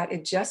we've got,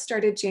 it just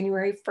started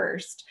January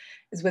 1st,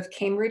 is with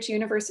Cambridge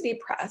University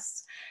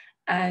Press.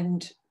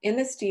 And in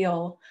this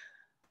deal,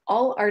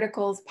 all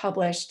articles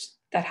published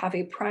that have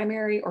a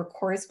primary or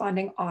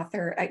corresponding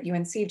author at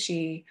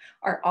UNCG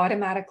are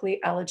automatically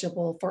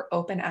eligible for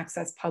open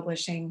access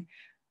publishing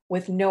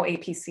with no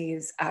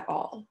APCs at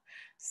all.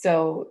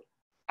 So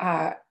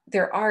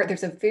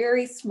there's a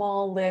very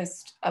small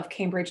list of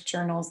Cambridge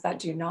journals that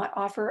do not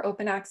offer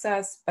open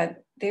access,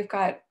 but they've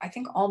got, I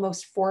think,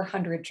 almost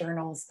 400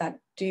 journals that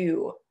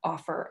do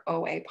offer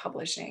OA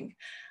publishing.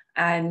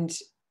 And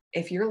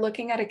if you're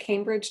looking at a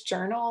Cambridge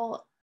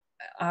journal,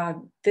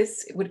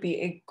 this would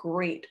be a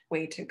great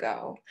way to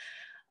go.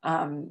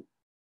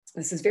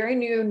 This is very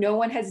new. No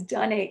one has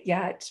done it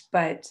yet,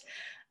 but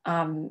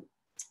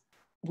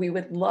we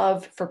would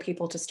love for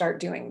people to start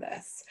doing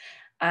this.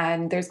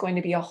 And there's going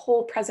to be a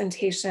whole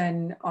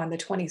presentation on the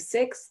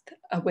 26th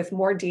with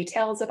more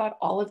details about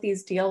all of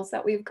these deals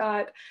that we've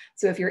got.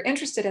 So if you're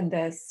interested in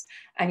this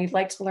and you'd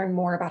like to learn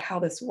more about how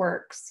this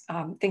works,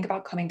 think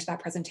about coming to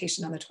that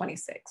presentation on the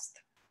 26th.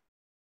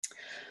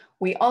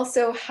 We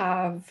also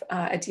have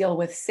a deal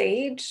with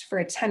Sage for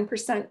a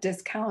 10%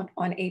 discount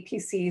on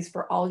APCs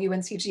for all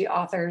UNCG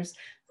authors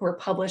who are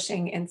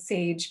publishing in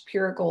Sage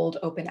Pure Gold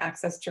open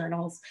access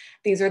journals.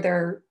 These are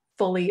their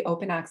fully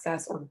open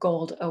access or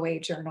gold OA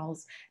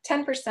journals.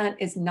 10%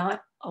 is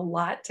not a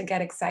lot to get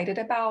excited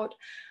about,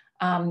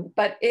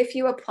 but if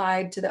you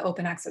applied to the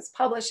Open Access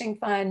Publishing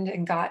Fund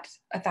and got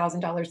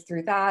 $1,000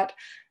 through that,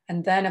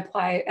 and then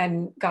applied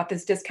and got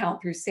this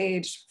discount through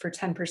Sage for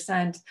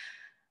 10%,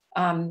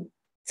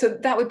 so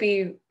that would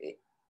be,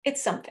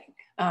 it's something.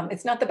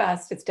 It's not the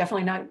best. It's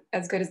definitely not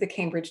as good as the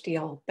Cambridge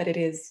deal, but it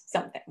is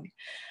something.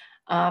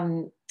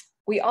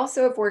 We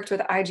also have worked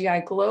with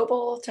IGI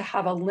Global to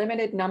have a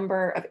limited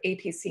number of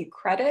APC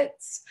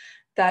credits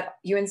that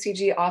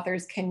UNCG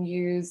authors can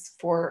use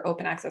for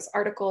open access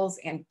articles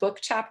and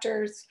book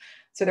chapters.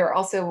 So there are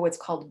also what's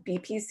called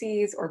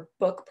BPCs, or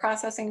book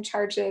processing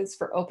charges,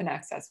 for open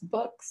access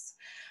books.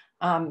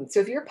 So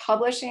if you're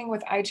publishing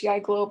with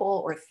IGI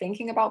Global or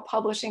thinking about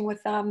publishing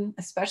with them,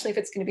 especially if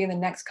it's going to be in the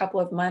next couple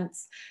of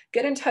months,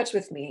 get in touch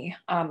with me.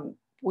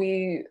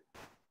 We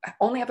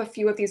only have a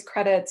few of these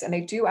credits, and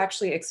they do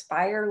actually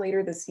expire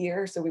later this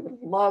year. So we would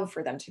love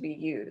for them to be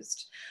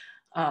used.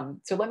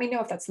 So let me know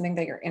if that's something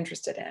that you're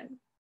interested in.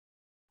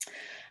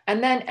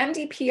 And then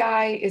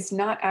MDPI is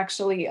not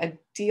actually a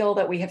deal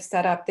that we have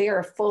set up. They are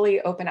a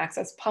fully open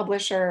access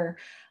publisher.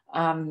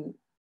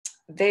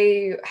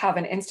 They have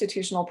an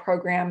institutional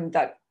program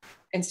that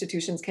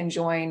institutions can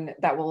join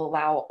that will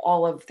allow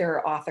all of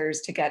their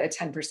authors to get a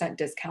 10%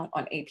 discount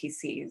on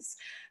APCs.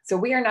 So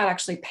we are not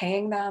actually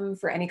paying them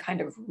for any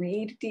kind of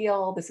read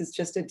deal. This is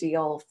just a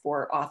deal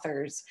for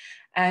authors.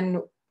 And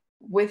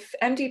with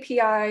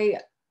MDPI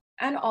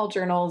and all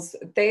journals,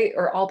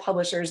 or all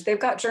publishers, they've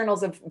got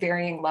journals of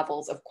varying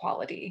levels of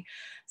quality.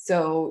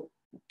 So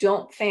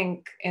don't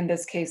think in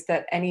this case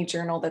that any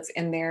journal that's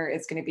in there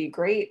is going to be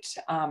great.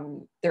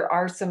 There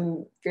are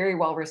some very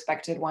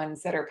well-respected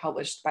ones that are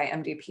published by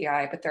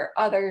MDPI, but there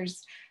are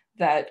others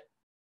that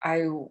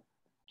I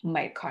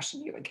might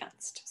caution you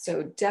against.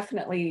 So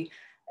definitely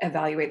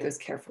evaluate those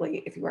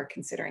carefully if you are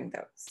considering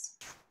those.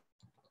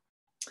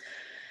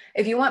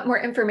 If you want more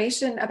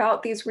information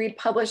about these read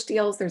publish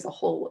deals, there's a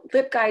whole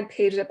LibGuide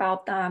page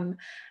about them.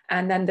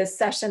 And then this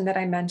session that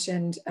I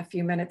mentioned a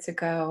few minutes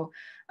ago,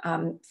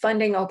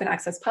 funding open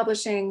access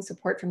publishing,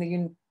 support from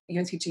the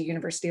UNCG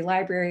University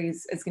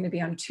Libraries, is going to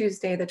be on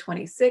Tuesday, the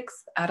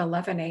 26th at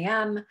 11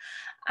 a.m.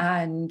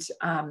 And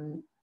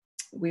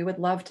we would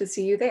love to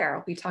see you there.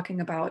 I'll be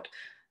talking about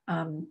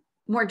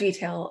more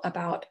detail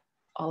about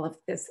all of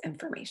this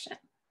information.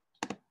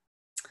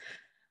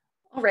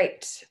 All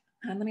right,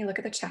 and let me look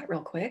at the chat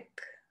real quick.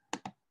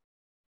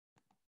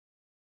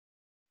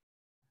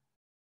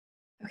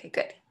 Okay,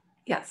 good.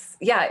 Yes,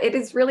 yeah, it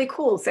is really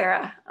cool,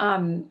 Sarah.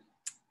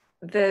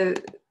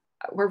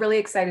 We're really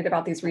excited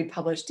about these read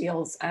publish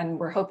deals, and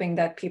we're hoping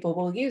that people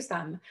will use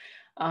them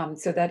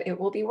so that it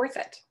will be worth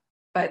it.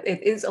 But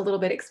it is a little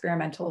bit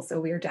experimental,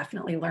 so we are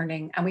definitely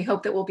learning, and we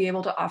hope that we'll be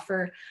able to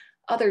offer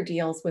other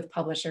deals with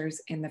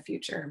publishers in the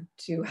future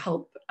to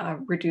help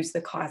reduce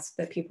the cost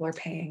that people are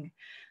paying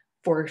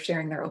for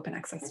sharing their open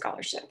access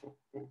scholarship.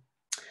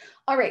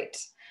 All right,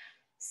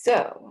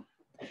 so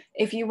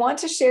if you want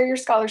to share your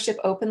scholarship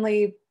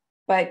openly,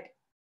 but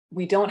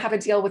we don't have a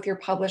deal with your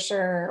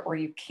publisher, or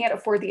you can't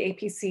afford the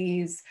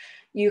APCs,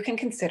 you can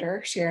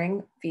consider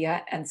sharing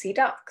via NC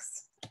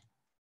Docs.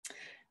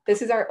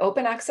 This is our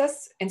open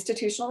access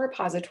institutional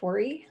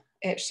repository.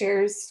 It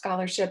shares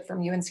scholarship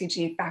from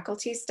UNCG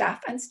faculty,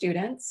 staff, and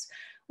students.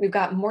 We've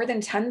got more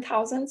than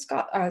 10,000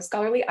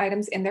 scholarly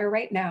items in there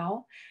right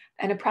now,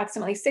 and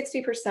approximately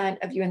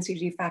 60% of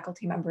UNCG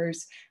faculty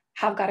members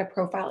have got a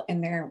profile in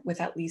there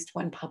with at least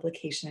one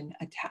publication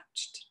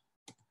attached.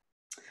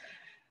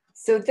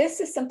 So this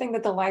is something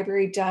that the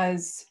library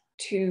does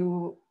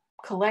to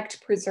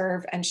collect,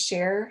 preserve, and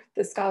share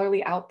the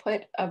scholarly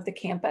output of the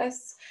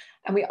campus.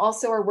 And we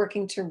also are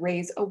working to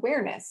raise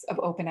awareness of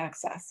open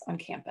access on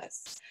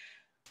campus.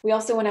 We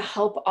also want to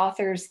help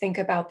authors think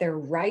about their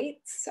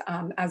rights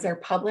as they're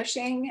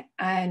publishing,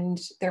 and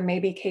there may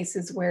be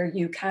cases where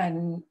you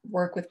can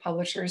work with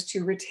publishers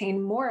to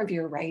retain more of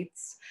your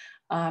rights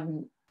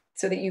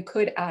so that you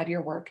could add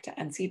your work to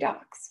NC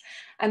Docs.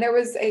 And there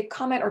was a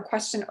comment or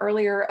question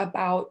earlier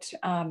about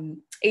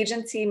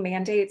agency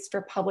mandates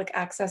for public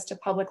access to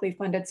publicly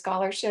funded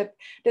scholarship.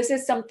 This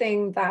is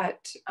something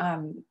that,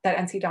 that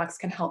NC Docs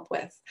can help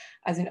with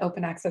as an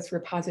open access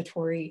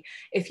repository.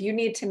 If you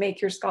need to make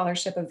your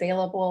scholarship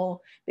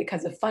available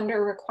because of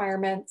funder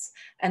requirements,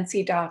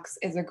 NC Docs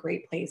is a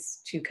great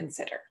place to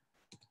consider.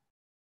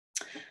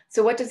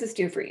 So what does this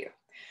do for you?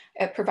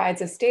 It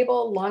provides a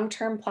stable,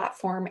 long-term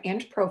platform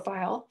and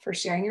profile for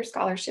sharing your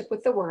scholarship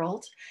with the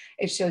world.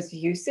 It shows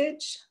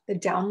usage, the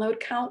download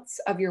counts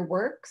of your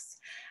works,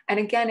 and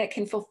again, it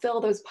can fulfill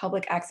those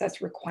public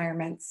access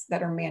requirements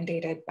that are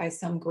mandated by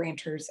some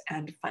grantors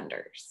and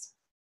funders.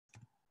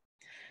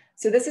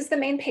 So this is the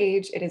main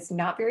page. It is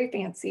not very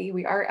fancy.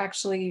 We are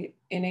actually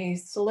in a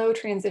slow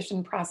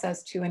transition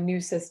process to a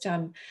new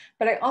system,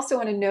 but I also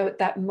want to note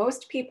that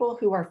most people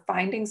who are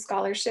finding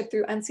scholarship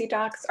through NC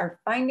Docs are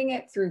finding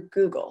it through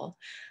Google.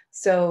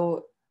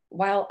 So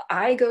while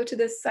I go to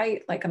this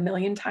site like a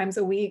million times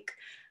a week,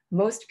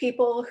 most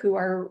people who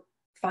are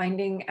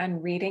finding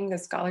and reading the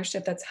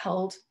scholarship that's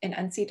held in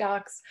NC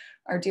Docs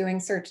are doing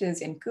searches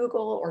in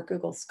Google or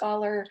Google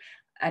Scholar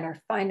and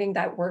are finding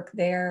that work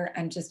there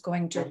and just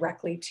going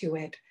directly to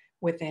it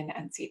within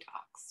NC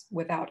Docs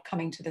without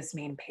coming to this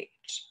main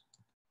page.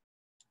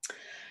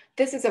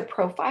 This is a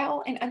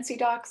profile in NC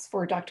Docs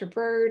for Dr.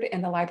 Bird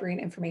in the Library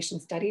and Information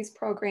Studies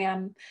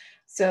program.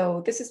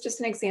 So this is just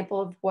an example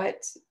of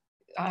what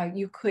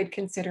you could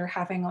consider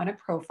having on a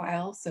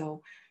profile.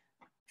 So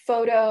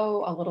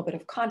photo, a little bit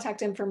of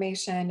contact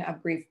information, a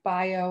brief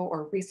bio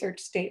or research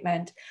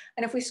statement.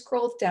 And if we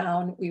scrolled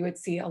down, we would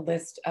see a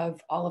list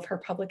of all of her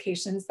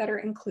publications that are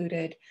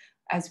included,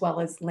 as well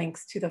as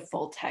links to the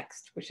full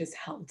text, which is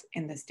held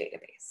in this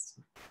database.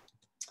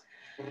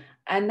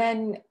 And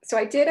then, so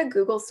I did a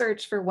Google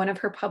search for one of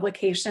her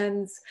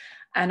publications,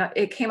 and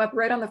it came up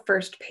right on the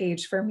first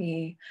page for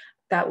me,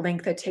 that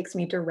link that takes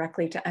me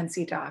directly to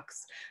NC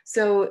Docs.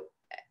 So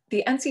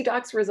the NC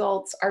Docs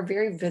results are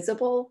very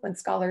visible when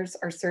scholars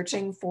are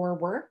searching for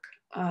work.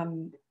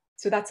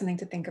 So that's something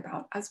to think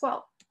about as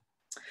well.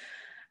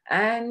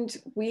 And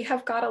we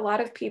have got a lot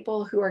of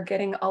people who are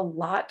getting a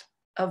lot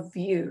of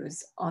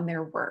views on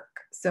their work.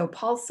 So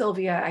Paul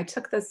Sylvia, I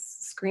took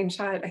this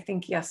screenshot, I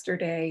think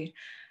yesterday,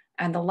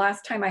 and the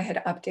last time I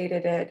had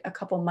updated it a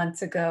couple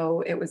months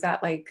ago, it was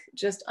at like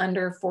just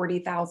under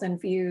 40,000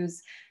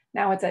 views.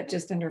 Now it's at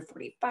just under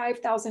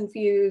 45,000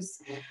 views.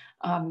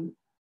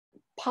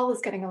 Paul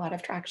is getting a lot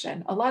of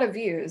traction, a lot of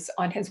views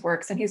on his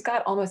works, and he's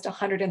got almost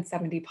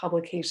 170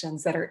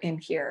 publications that are in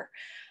here.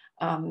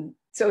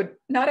 So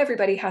not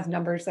everybody has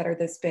numbers that are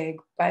this big,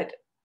 but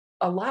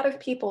a lot of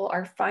people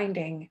are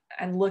finding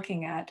and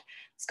looking at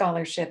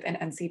scholarship in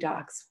NC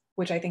Docs,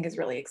 which I think is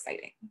really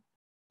exciting.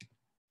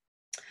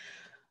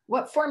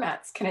 What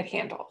formats can it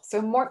handle?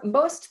 So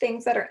most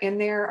things that are in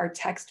there are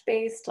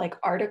text-based, like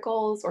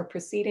articles or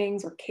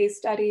proceedings or case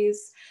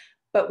studies,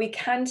 but we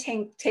can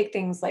take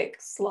things like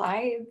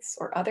slides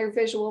or other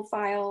visual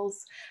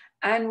files,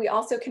 and we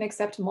also can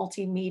accept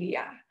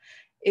multimedia.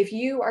 If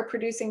you are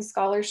producing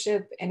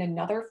scholarship in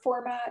another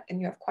format and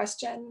you have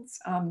questions,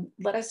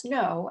 let us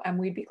know and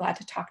we'd be glad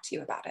to talk to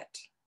you about it.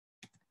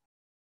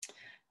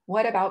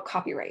 What about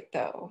copyright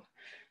though?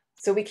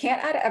 So we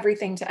can't add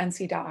everything to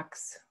NC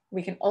Docs.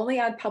 We can only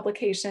add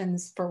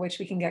publications for which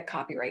we can get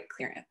copyright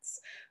clearance.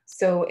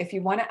 So if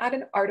you want to add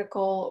an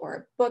article or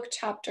a book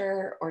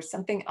chapter or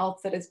something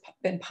else that has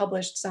been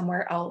published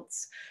somewhere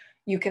else,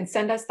 you can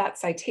send us that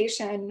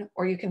citation,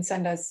 or you can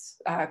send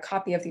us a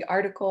copy of the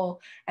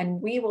article,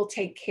 and we will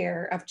take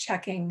care of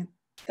checking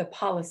the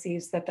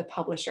policies that the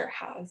publisher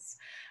has.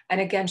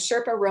 And again,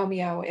 Sherpa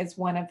Romeo is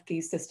one of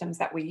the systems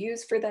that we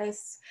use for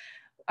this.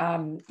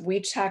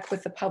 We check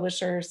with the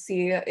publisher,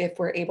 see if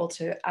we're able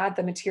to add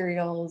the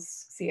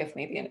materials, see if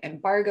maybe an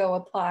embargo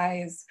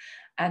applies,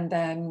 and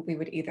then we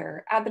would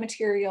either add the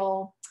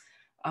material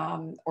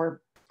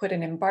or put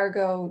an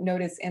embargo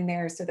notice in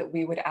there so that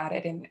we would add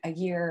it in a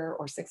year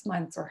or 6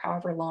 months or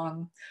however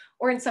long,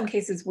 or in some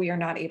cases we are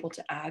not able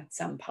to add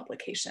some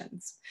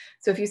publications.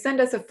 So if you send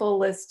us a full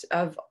list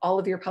of all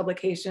of your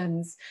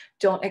publications,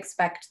 don't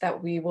expect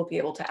that we will be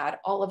able to add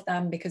all of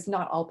them because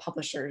not all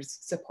publishers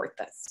support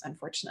this,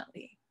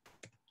 unfortunately.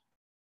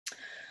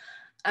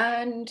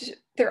 And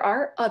there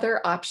are other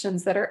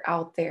options that are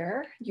out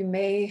there. You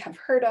may have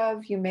heard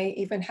of, you may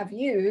even have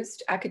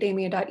used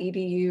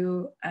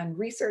academia.edu and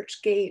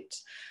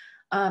ResearchGate.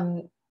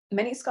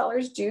 Many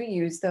scholars do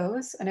use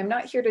those, and I'm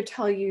not here to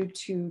tell you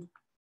to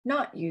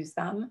not use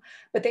them,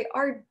 but they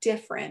are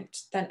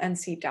different than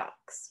NC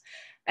Docs.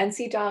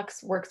 NC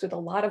Docs works with a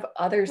lot of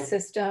other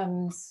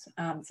systems,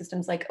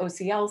 systems like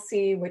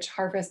OCLC, which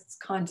harvests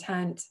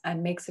content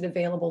and makes it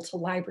available to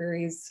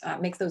libraries,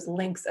 makes those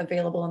links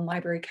available in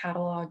library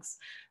catalogs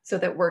so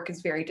that work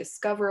is very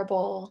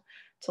discoverable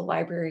to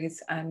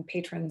libraries and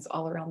patrons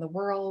all around the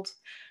world.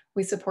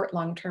 We support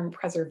long-term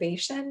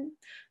preservation.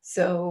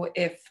 So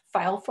if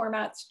file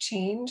formats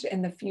change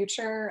in the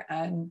future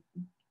and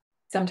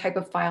some type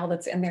of file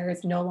that's in there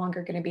is no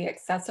longer going to be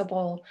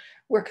accessible,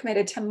 we're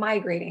committed to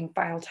migrating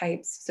file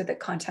types so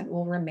that content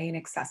will remain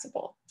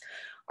accessible.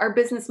 Our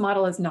business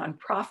model is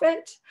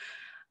nonprofit.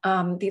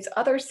 These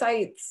other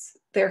sites,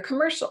 they're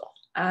commercial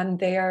and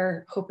they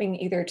are hoping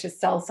either to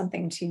sell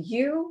something to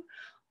you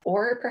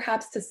or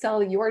perhaps to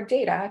sell your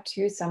data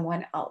to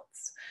someone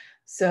else.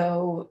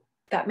 So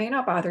that may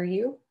not bother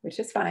you, which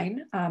is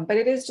fine, but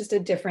it is just a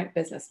different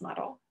business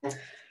model.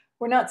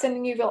 We're not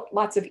sending you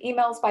lots of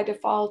emails by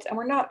default, and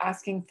we're not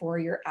asking for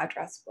your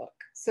address book.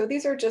 So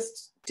these are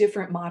just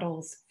different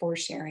models for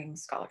sharing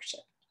scholarship.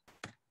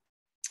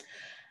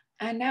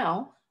 And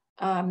now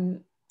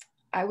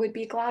I would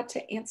be glad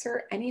to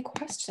answer any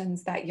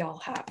questions that y'all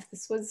have.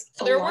 This was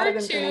a lot of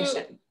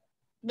information.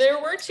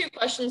 There were two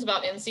questions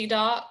about NC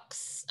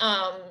Docs.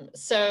 Bob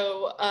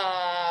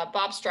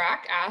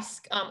Strack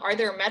asked, are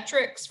there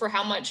metrics for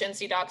how much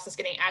NC Docs is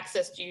getting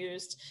accessed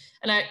used?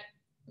 And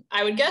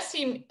I would guess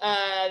he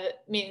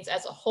means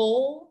as a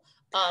whole,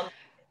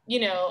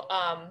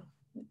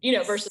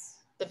 versus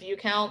the view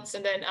counts.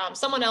 And then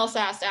someone else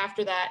asked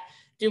after that,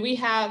 do we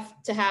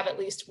have to have at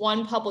least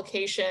one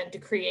publication to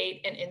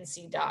create an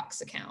NC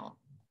Docs account?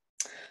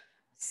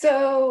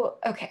 So,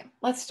 okay,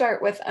 let's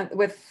start with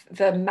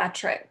the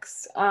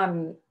metrics.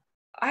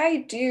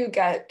 I do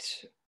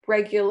get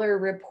regular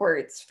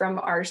reports from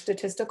our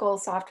statistical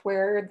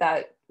software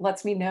that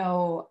lets me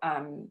know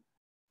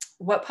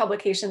what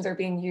publications are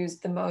being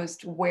used the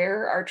most,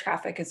 where our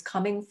traffic is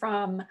coming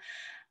from.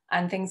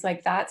 and things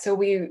like that. So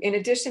we, in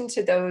addition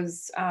to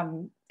those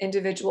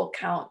individual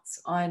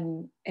counts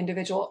on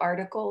individual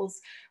articles,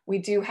 we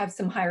do have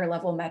some higher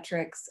level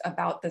metrics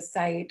about the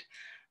site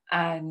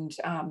and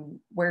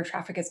where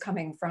traffic is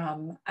coming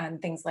from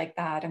and things like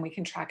that. And we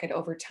can track it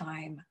over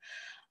time.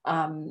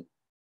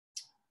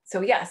 So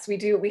yes, we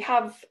do. We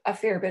have a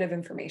fair bit of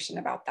information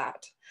about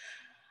that.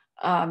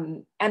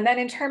 And then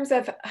in terms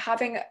of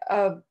having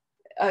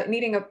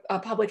needing a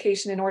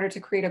publication in order to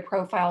create a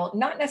profile,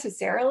 not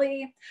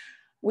necessarily.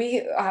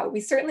 We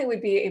certainly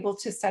would be able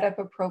to set up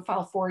a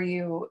profile for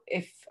you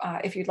if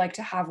you'd like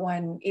to have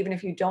one, even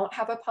if you don't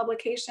have a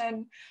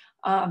publication.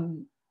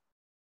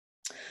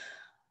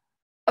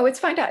 Oh, it's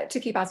fine to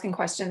keep asking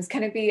questions.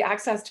 Can it be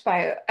accessed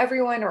by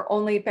everyone or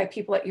only by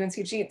people at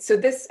UNCG? So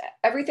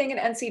everything in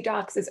NC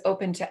Docs is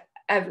open to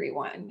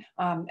everyone,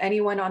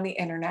 anyone on the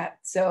internet.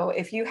 So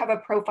if you have a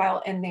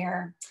profile in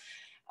there,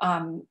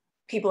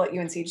 people at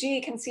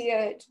UNCG can see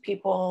it,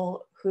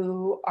 people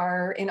who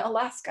are in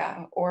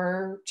Alaska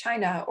or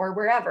China or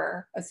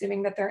wherever,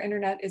 assuming that their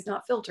internet is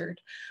not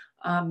filtered,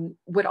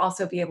 would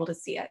also be able to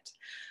see it.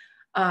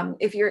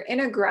 If you're in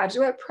a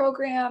graduate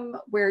program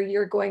where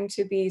you're going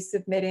to be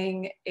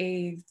submitting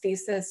a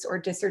thesis or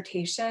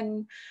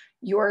dissertation,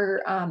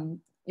 your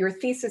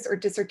thesis or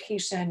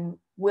dissertation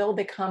will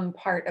become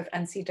part of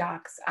NC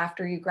Docs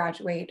after you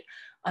graduate,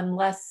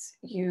 unless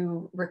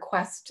you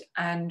request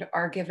and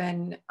are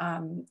given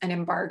an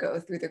embargo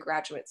through the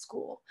graduate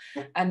school.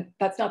 And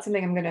that's not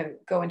something I'm going to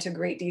go into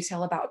great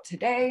detail about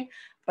today,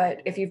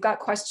 but if you've got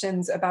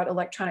questions about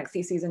electronic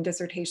theses and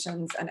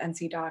dissertations and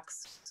NC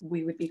Docs,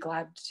 we would be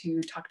glad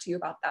to talk to you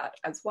about that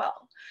as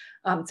well.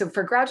 So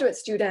for graduate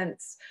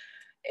students,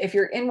 if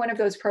you're in one of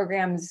those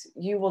programs,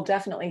 you will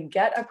definitely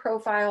get a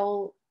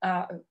profile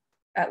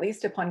at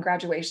least upon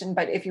graduation,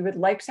 but if you would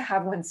like to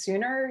have one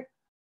sooner,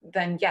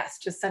 then yes,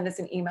 just send us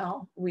an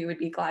email. We would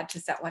be glad to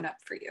set one up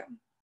for you.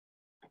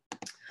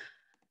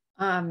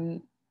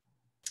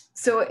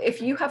 So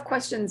if you have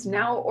questions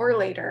now or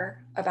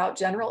later about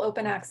general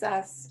open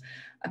access,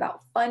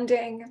 about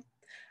funding,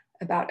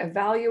 about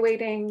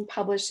evaluating,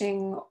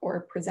 publishing,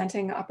 or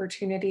presenting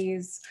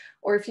opportunities,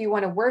 or if you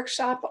want a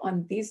workshop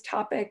on these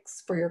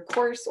topics for your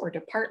course or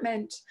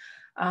department,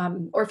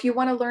 or if you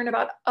want to learn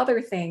about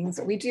other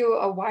things, we do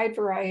a wide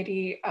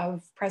variety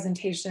of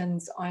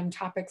presentations on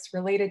topics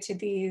related to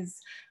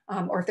these,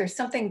 or if there's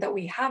something that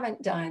we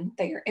haven't done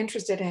that you're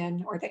interested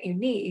in or that you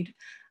need,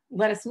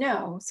 let us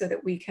know so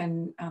that we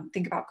can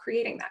think about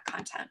creating that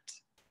content.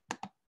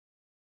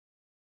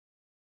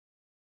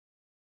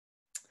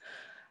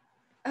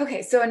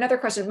 Okay, so another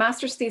question,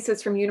 master's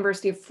thesis from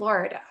University of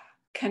Florida.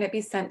 Can it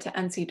be sent to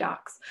NC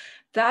Docs?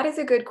 That is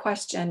a good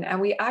question.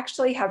 And we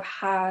actually have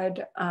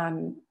had,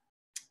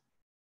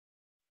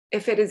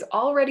 if it is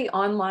already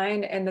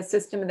online in the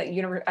system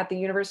at the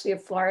University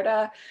of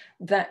Florida,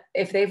 that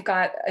if they've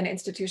got an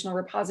institutional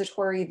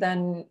repository,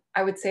 then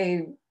I would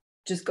say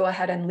just go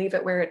ahead and leave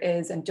it where it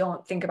is and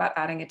don't think about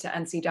adding it to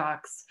NC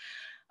Docs,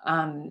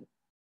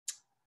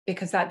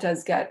 because that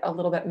does get a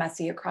little bit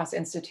messy across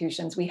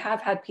institutions. We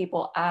have had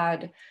people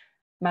add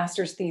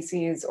master's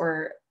theses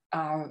or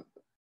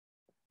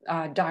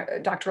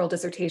doctoral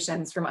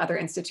dissertations from other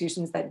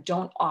institutions that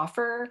don't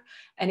offer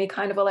any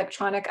kind of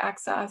electronic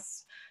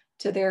access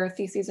to their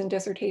theses and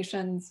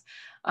dissertations.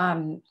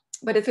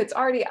 But if it's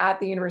already at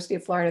the University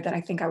of Florida, then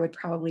I think I would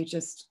probably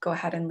just go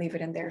ahead and leave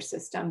it in their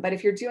system. But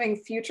if you're doing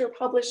future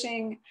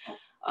publishing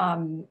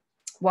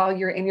while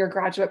you're in your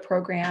graduate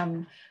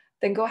program,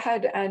 then go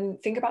ahead and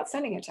think about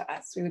sending it to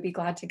us. We would be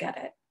glad to get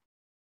it.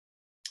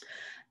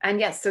 And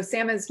yes, so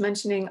Sam is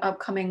mentioning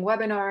upcoming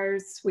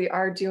webinars. We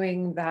are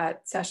doing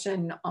that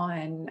session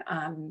on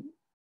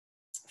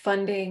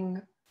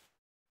funding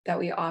that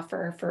we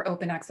offer for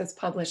open access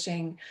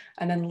publishing.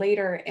 And then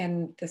later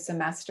in the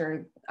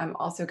semester, I'm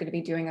also going to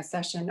be doing a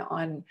session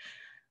on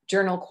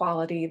journal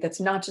quality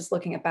that's not just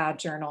looking at bad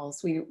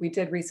journals. We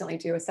did recently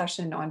do a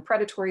session on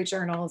predatory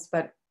journals,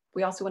 but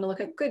we also want to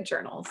look at good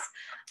journals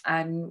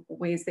and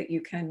ways that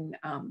you can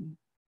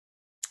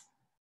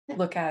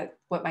look at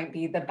what might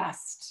be the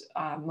best,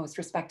 most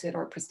respected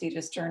or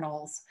prestigious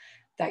journals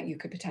that you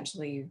could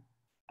potentially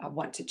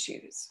want to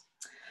choose.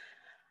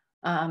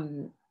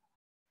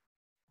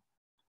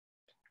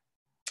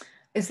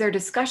 Is there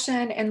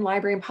discussion in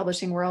library and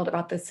publishing world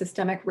about the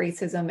systemic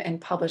racism in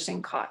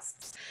publishing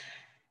costs?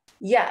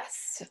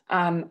 Yes,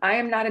 I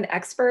am not an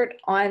expert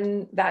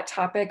on that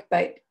topic,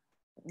 but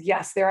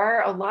yes, there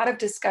are a lot of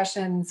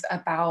discussions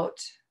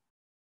about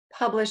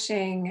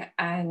publishing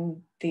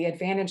and the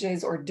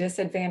advantages or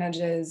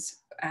disadvantages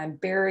and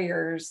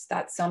barriers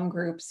that some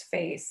groups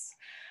face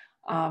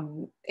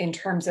in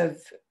terms of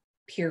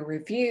peer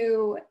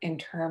review, in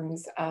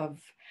terms of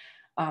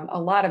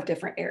a lot of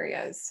different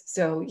areas.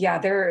 So yeah,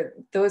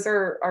 those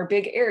are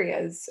big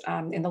areas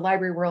in the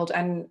library world,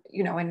 and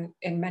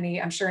in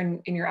many, I'm sure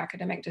in your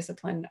academic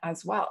discipline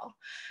as well.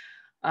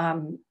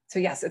 So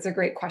yes, it's a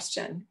great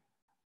question.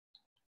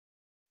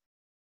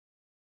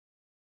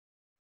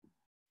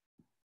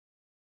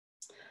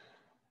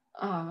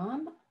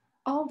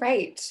 All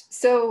right,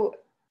 so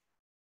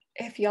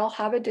if y'all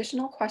have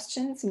additional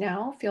questions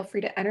now, feel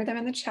free to enter them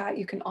in the chat.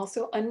 You can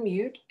also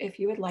unmute if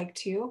you would like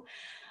to.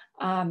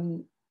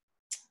 And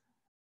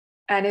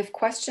if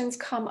questions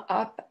come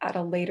up at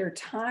a later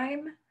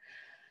time,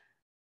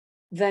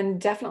 then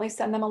definitely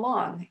send them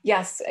along.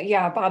 Yes,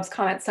 yeah, Bob's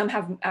comment, some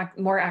have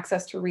more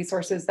access to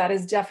resources. That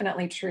is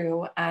definitely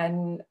true.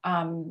 And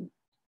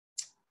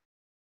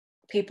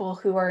people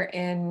who are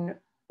in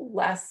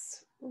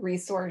less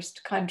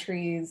resourced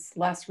countries,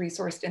 less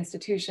resourced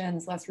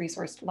institutions, less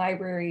resourced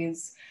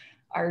libraries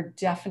are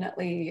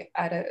definitely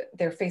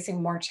they're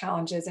facing more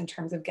challenges in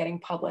terms of getting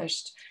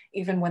published,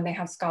 even when they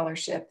have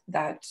scholarship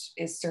that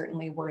is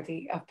certainly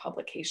worthy of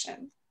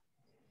publication.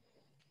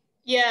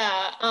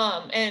 Yeah,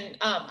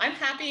 I'm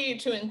happy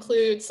to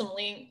include some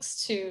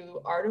links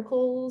to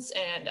articles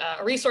and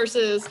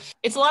resources.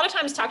 It's a lot of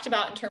times talked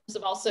about in terms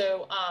of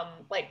also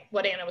like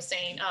what Anna was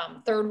saying,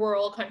 third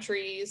world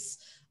countries,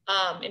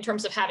 in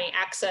terms of having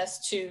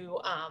access to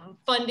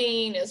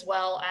funding as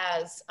well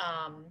as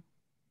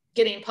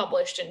getting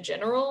published in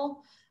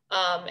general.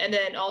 And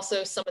then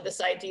also some of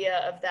this idea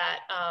of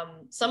that,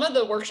 some of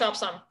the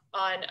workshops on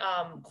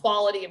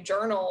quality of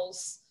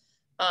journals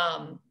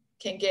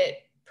can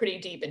get pretty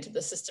deep into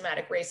the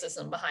systematic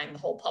racism behind the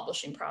whole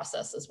publishing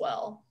process as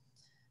well.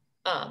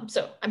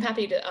 So I'm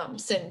happy to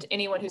send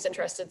anyone who's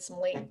interested some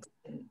links.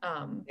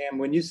 And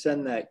when you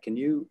send that, can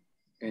you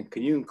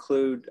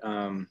include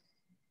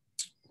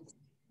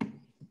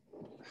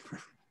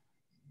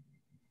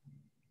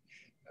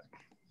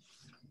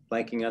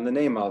blanking on the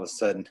name all of a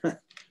sudden.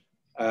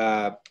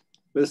 But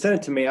send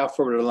it to me, I'll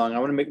forward it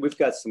along. We've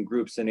got some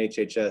groups in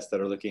HHS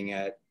that are looking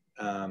at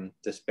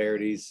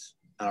disparities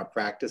in our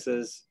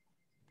practices.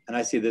 And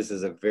I see this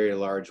as a very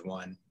large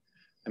one.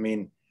 I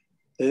mean,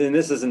 and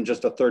this isn't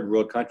just a third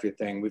world country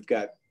thing. We've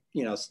got,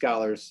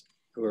 scholars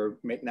who are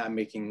not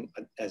making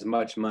as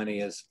much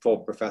money as full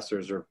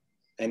professors or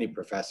any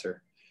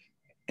professor.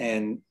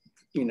 And,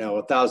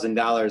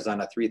 $1,000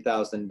 on a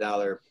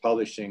 $3,000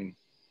 publishing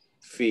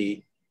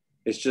fee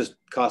is just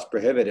cost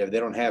prohibitive. They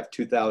don't have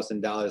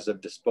 $2,000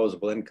 of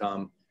disposable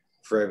income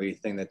for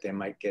everything that they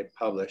might get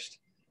published.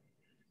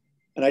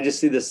 And I just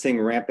see this thing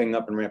ramping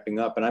up,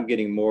 and I'm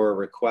getting more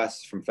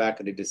requests from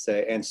faculty to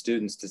say, and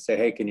students to say,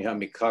 hey, can you help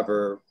me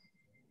cover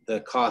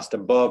the cost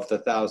above the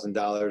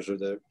 $1,000 or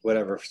the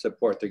whatever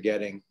support they're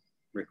getting,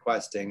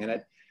 requesting. And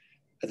I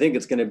think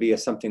it's going to be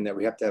something that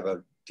we have to have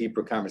a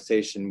deeper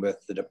conversation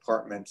with the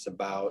departments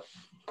about.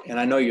 And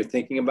I know you're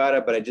thinking about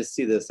it, but I just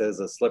see this as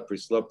a slippery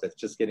slope that's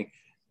just getting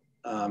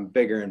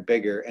bigger and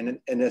bigger. And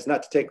it's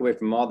not to take away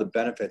from all the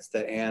benefits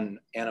that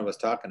Anna was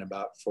talking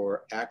about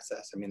for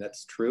access. I mean,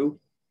 that's true,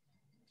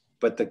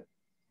 but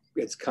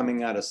it's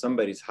coming out of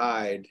somebody's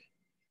hide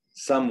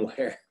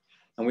somewhere.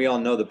 And we all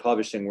know the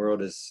publishing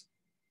world is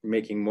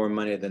making more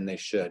money than they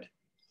should.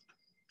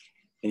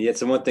 And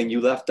yet, one thing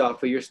you left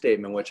off of your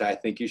statement, which I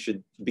think you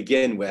should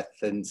begin with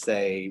and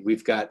say,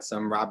 we've got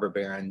some robber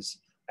barons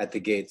at the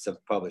gates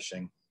of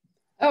publishing.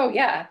 Oh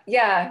yeah.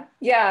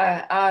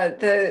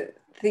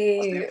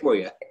 For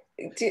you.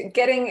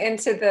 Getting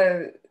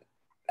into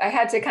I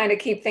had to kind of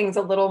keep things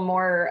a little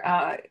more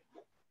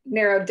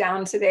narrowed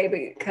down today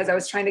because I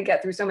was trying to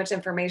get through so much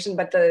information,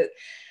 but the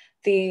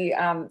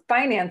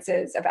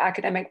finances of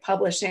academic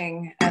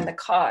publishing and the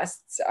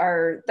costs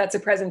that's a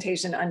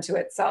presentation unto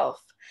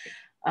itself.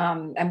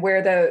 And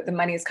where the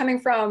money is coming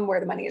from,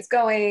 where the money is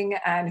going,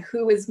 and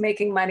who is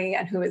making money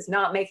and who is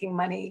not making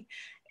money.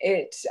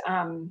 It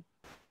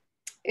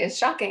is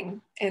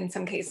shocking in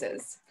some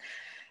cases.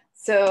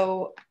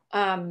 So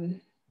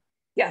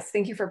yes,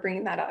 thank you for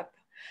bringing that up.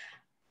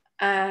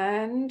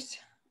 And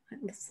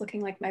it's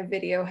looking like my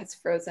video has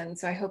frozen,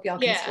 so I hope y'all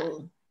can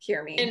still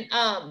hear me. And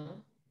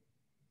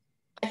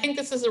I think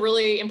this is a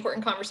really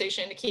important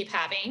conversation to keep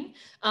having.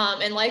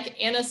 And like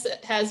Anna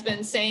has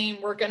been saying,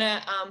 we're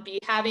gonna be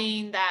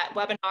having that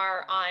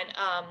webinar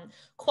on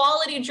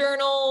quality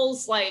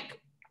journals, like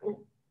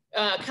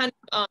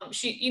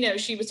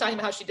she was talking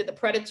about how she did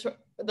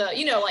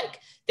like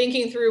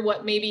thinking through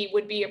what maybe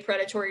would be a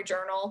predatory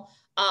journal.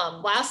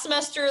 Last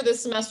semester,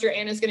 this semester,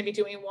 Anna's going to be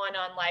doing one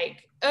on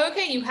like,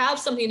 okay, you have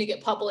something to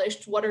get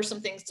published. What are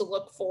some things to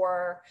look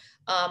for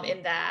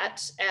in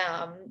that?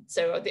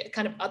 So the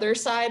kind of other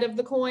side of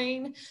the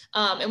coin.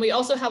 And we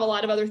also have a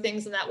lot of other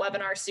things in that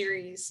webinar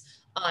series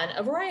on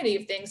a variety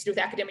of things to do with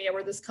academia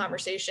where this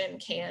conversation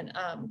can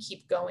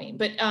keep going.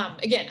 But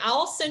again,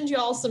 I'll send you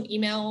all some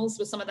emails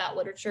with some of that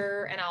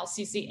literature and I'll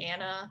CC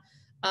Anna.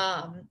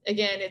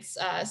 Again, it's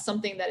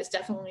something that is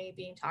definitely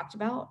being talked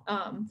about.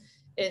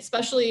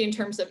 Especially in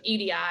terms of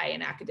EDI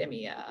and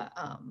academia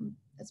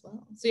as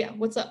well. So yeah,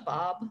 what's up,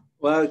 Bob?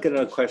 Well, I've got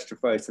another question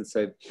for you since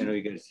I know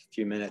you get a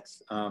few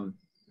minutes.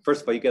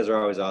 First of all, you guys are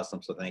always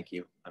awesome, so thank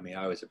you. I mean,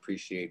 I always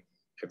appreciate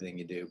everything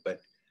you do,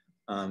 but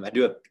I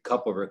do have a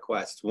couple of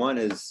requests. One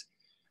is,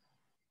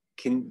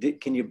 can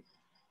you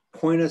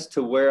point us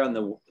to where on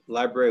the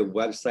library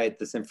website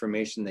this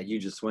information that you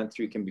just went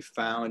through can be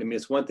found? I mean,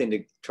 it's one thing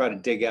to try to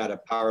dig out a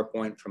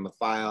PowerPoint from a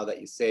file that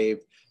you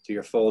saved to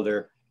your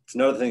folder. It's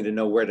another thing to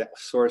know where to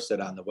source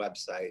it on the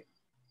website.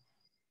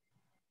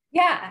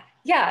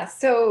 Yeah.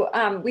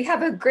 So we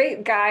have a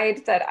great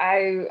guide that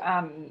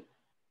I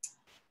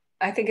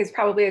think is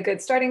probably a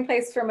good starting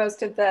place for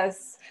most of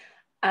this.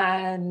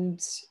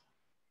 And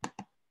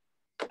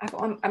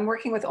I'm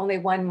working with only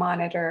one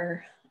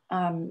monitor.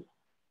 Well,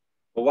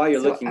 while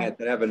you're looking at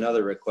that, I have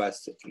another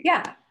request.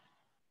 Yeah.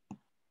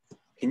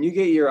 Can you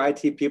get your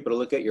IT people to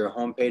look at your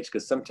homepage?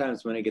 Because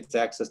sometimes when it gets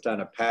accessed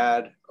on a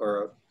pad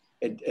or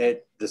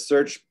the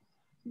search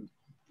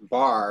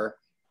bar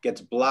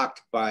gets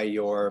blocked by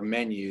your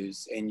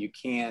menus and you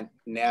can't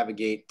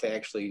navigate to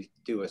actually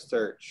do a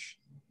search.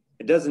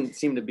 It doesn't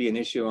seem to be an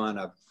issue on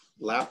a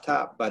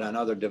laptop, but on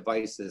other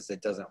devices,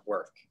 it doesn't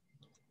work.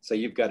 So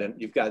you've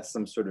got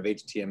some sort of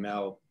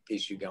HTML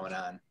issue going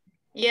on.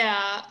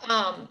 Yeah,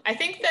 I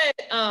think that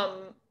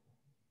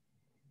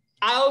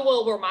I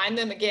will remind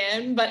them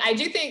again, but I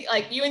do think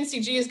like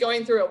UNCG is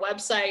going through a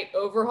website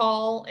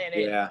overhaul, and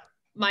it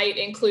might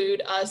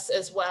include us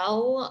as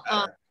well.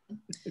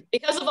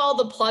 Because of all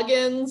the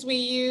plugins we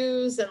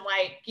use, and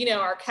like, you know,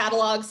 our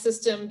catalog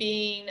system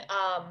being,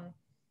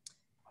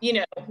 you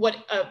know,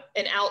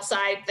 an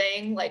outside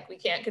thing, like we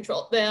can't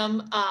control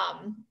them.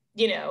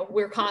 You know,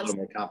 we're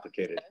constantly a little more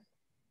complicated.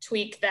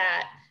 Tweak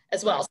that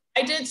as well. So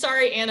I did,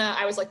 sorry, Anna,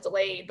 I was like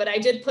delayed, but I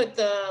did put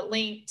the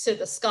link to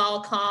the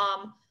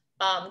ScalComm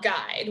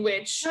guide,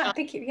 which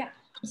thank you. Yeah.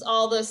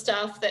 All the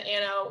stuff that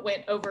Anna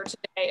went over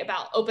today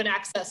about open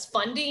access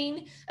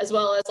funding, as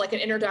well as like an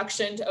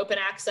introduction to open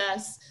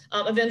access.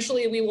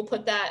 Eventually we will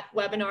put that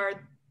webinar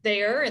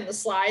there, and the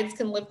slides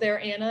can live there,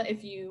 Anna,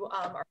 if you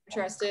are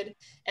interested.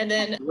 And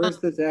then where's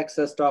this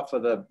accessed off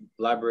of the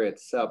library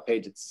itself,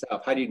 page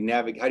itself? How do you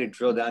navigate, how do you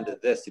drill down to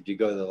this if you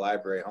go to the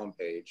library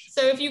homepage?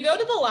 So if you go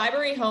to the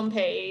library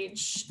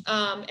homepage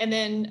and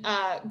then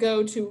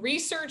go to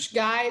research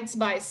guides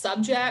by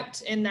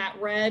subject in that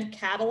red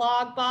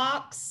catalog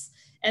box,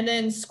 and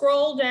then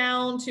scroll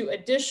down to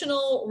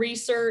additional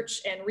research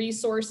and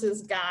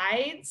resources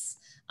guides,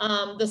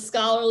 the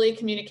scholarly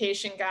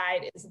communication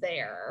guide is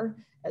there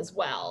as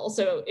well.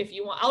 So if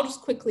you want, I'll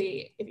just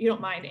quickly, if you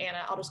don't mind,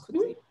 Anna, I'll just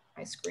quickly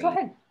my screen. Go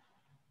ahead.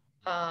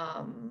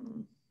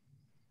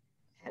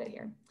 Had it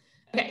here.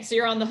 Okay, so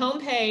you're on the home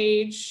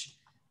page.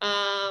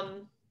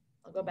 I'll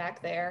go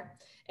back there,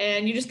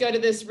 and you just go to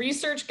this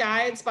research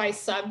guides by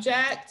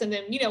subject, and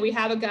then, you know, we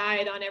have a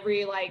guide on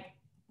every like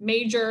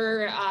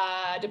major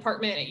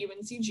department at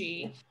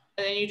UNCG, and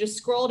then you just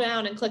scroll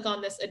down and click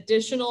on this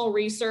additional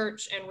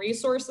research and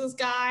resources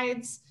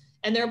guides,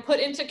 and they're put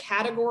into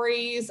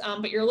categories,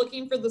 but you're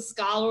looking for the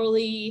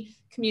scholarly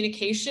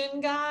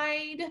communication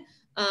guide.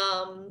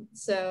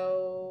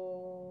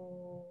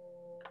 So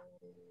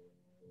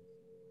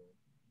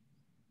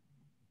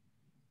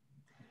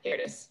here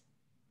it is.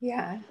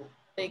 Yeah.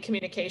 The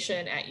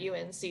communication at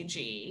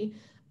UNCG.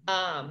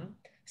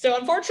 So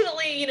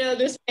unfortunately, you know,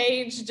 this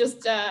page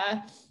just,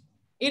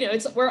 you know,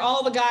 it's where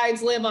all the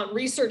guides live on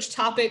research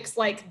topics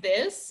like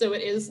this. So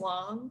it is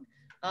long.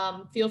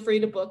 Feel free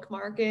to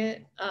bookmark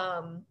it.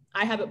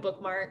 I have it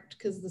bookmarked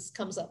because this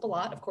comes up a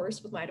lot, of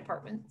course, with my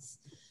departments.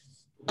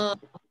 So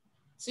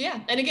yeah,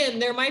 and again,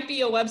 there might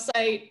be a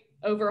website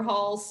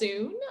overhaul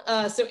soon.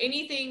 So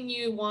anything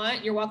you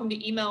want, you're welcome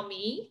to email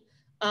me,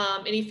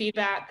 any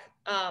feedback,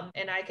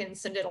 and I can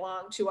send it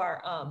along to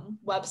our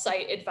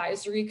website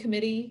advisory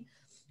committee,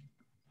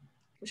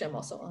 which I'm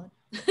also on.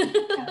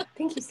 Yeah,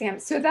 thank you, Sam.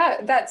 So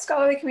that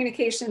scholarly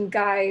communication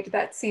guide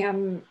that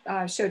Sam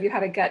showed you how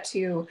to get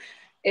to,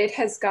 it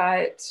has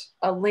got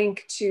a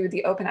link to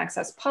the Open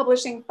Access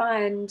Publishing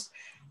Fund.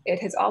 It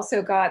has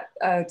also got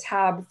a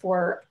tab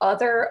for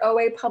other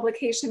OA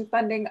publication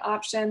funding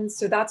options.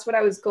 So that's what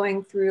I was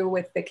going through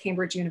with the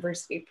Cambridge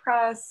University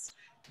Press,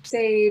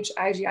 SAGE,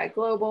 IGI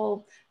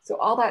Global. So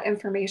all that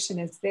information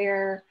is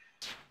there.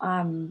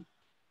 And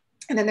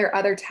then there are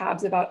other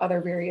tabs about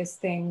other various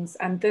things.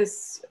 And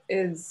this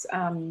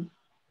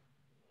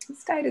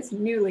guide is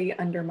newly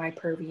under my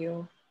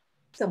purview,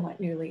 somewhat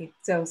newly.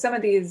 So some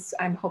of these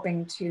I'm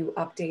hoping to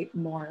update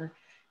more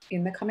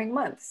in the coming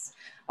months.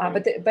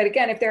 But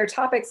again, if there are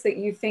topics that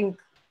you think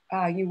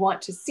you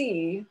want to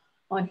see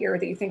on here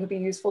that you think would be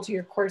useful to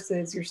your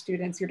courses, your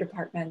students, your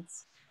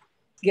departments,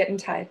 get in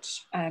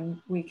touch and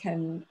we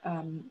can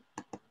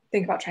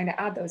think about trying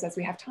to add those as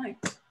we have time.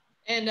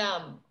 And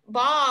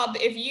Bob,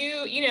 if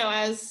you know,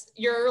 as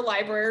your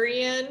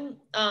librarian,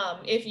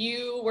 if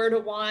you were to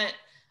want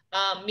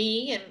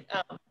me and,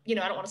 you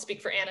know, I don't want to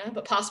speak for Anna,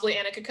 but possibly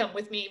Anna could come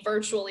with me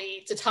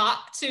virtually to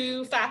talk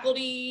to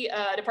faculty,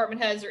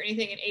 department heads, or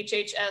anything in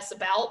HHS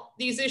about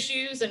these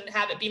issues and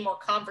have it be more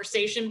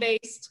conversation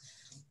based,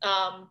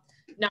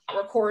 not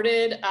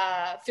recorded,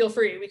 feel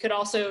free. We could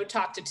also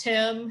talk to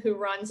Tim, who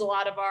runs a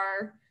lot of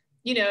our,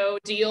 you know,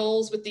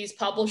 deals with these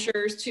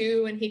publishers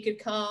too, and he could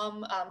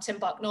come, Tim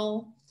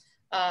Bucknell.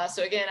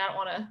 So again, I don't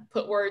want to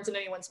put words in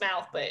anyone's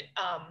mouth, but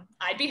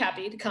I'd be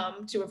happy to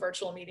come to a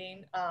virtual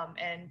meeting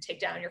and take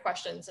down your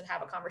questions and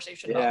have a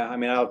conversation. Yeah, I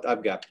mean,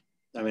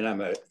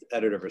 I'm an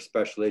editor of a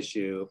special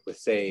issue with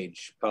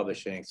SAGE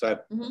Publishing. So I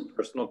have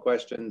personal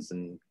questions,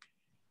 and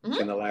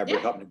can the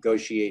library help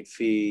negotiate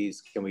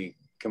fees? Can we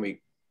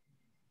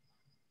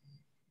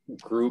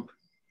group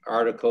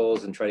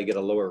articles and try to get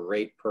a lower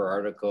rate per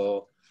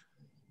article.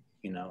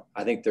 You know,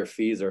 I think their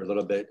fees are a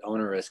little bit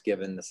onerous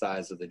given the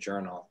size of the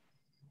journal.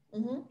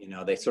 Mm-hmm. You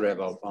know, they sort of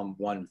have a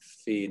one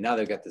fee. Now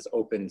they've got this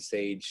open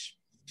Sage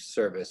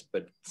service,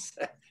 but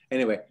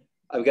anyway,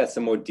 I've got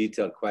some more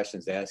detailed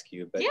questions to ask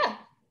you. But yeah,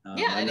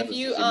 and if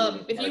you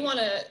want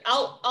to,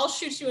 I'll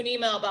shoot you an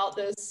email about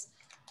this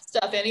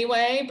stuff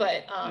anyway.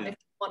 But if you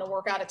want to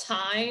work out a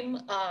time,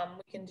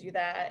 we can do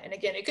that. And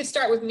again, it could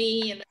start with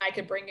me, and I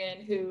could bring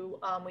in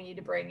who we need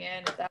to bring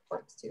in if that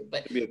works too.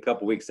 But maybe a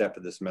couple weeks after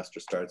the semester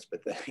starts.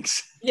 But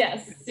thanks.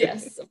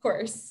 Yes, of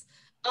course.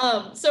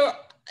 So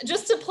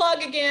just to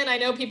plug again, I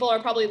know people are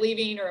probably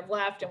leaving or have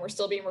left and we're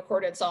still being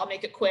recorded, so I'll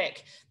make it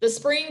quick. The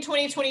spring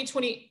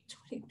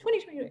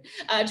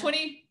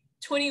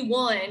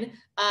 2021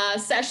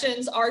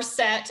 sessions are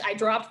set. I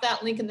dropped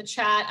that link in the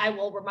chat. I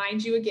will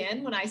remind you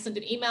again when I send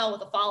an email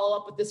with a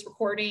follow-up with this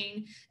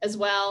recording as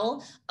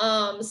well.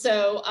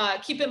 So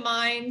keep in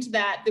mind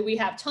that we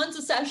have tons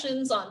of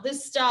sessions on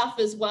this stuff,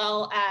 as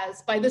well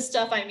as, by this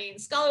stuff, I mean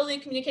scholarly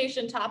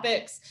communication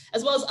topics,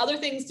 as well as other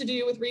things to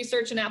do with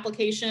research and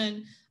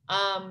application. Do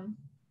I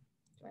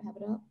have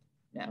it up?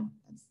 No,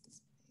 that's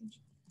this page.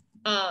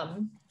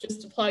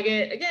 Just to plug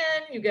it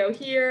again, you go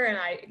here, and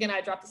I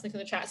dropped this link in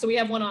the chat. So we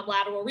have one on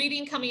lateral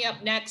reading coming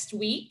up next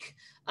week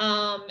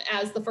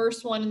as the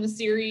first one in the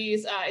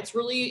series. It's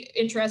really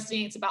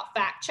interesting. It's about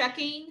fact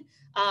checking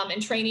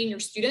and training your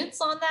students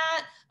on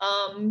that.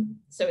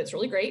 So it's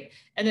really great.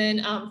 And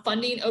then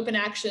funding open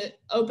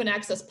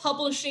access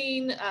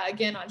publishing,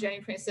 again on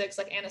January 26th,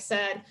 like Anna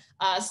said,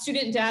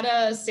 student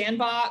data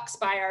sandbox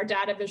by our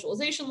data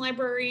visualization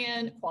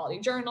librarian, quality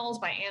journals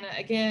by Anna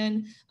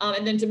again,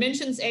 and then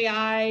Dimensions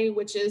AI,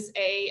 which is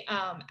a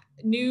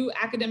new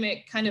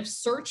academic kind of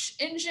search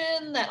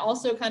engine that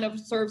also kind of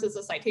serves as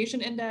a citation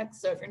index.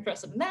 So if you're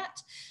interested in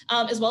that,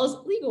 as well as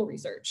legal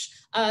research.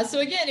 So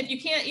again,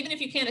 even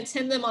if you can't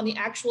attend them on the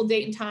actual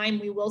date and time,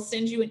 we will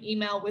send you an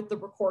email with the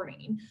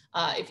recording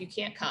if you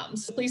can't come.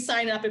 So please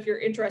sign up if you're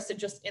interested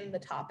just in the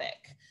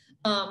topic.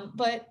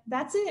 But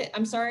that's it.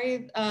 I'm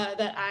sorry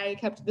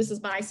that this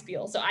is my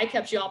spiel. So I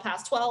kept you all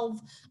past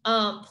 12.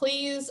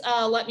 Please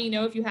let me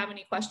know if you have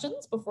any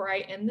questions before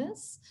I end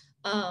this.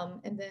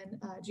 And then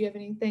do you have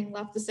anything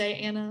left to say,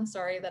 Anna?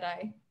 Sorry that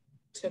I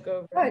took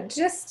over.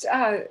 Just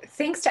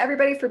thanks to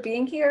everybody for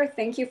being here.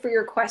 Thank you for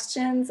your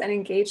questions and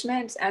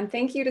engagement. And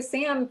thank you to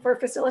Sam for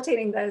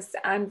facilitating this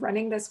and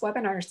running this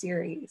webinar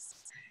series.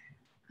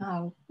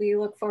 We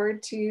look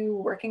forward to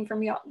working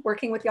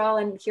with y'all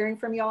and hearing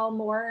from y'all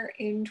more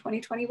in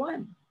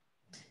 2021.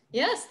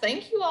 Yes,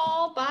 thank you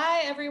all.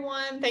 Bye,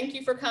 everyone. Thank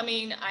you for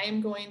coming. I am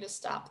going to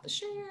stop the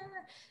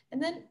share and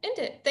then end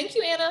it. Thank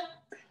you, Anna.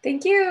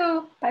 Thank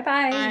you.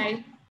 Bye-bye. Bye.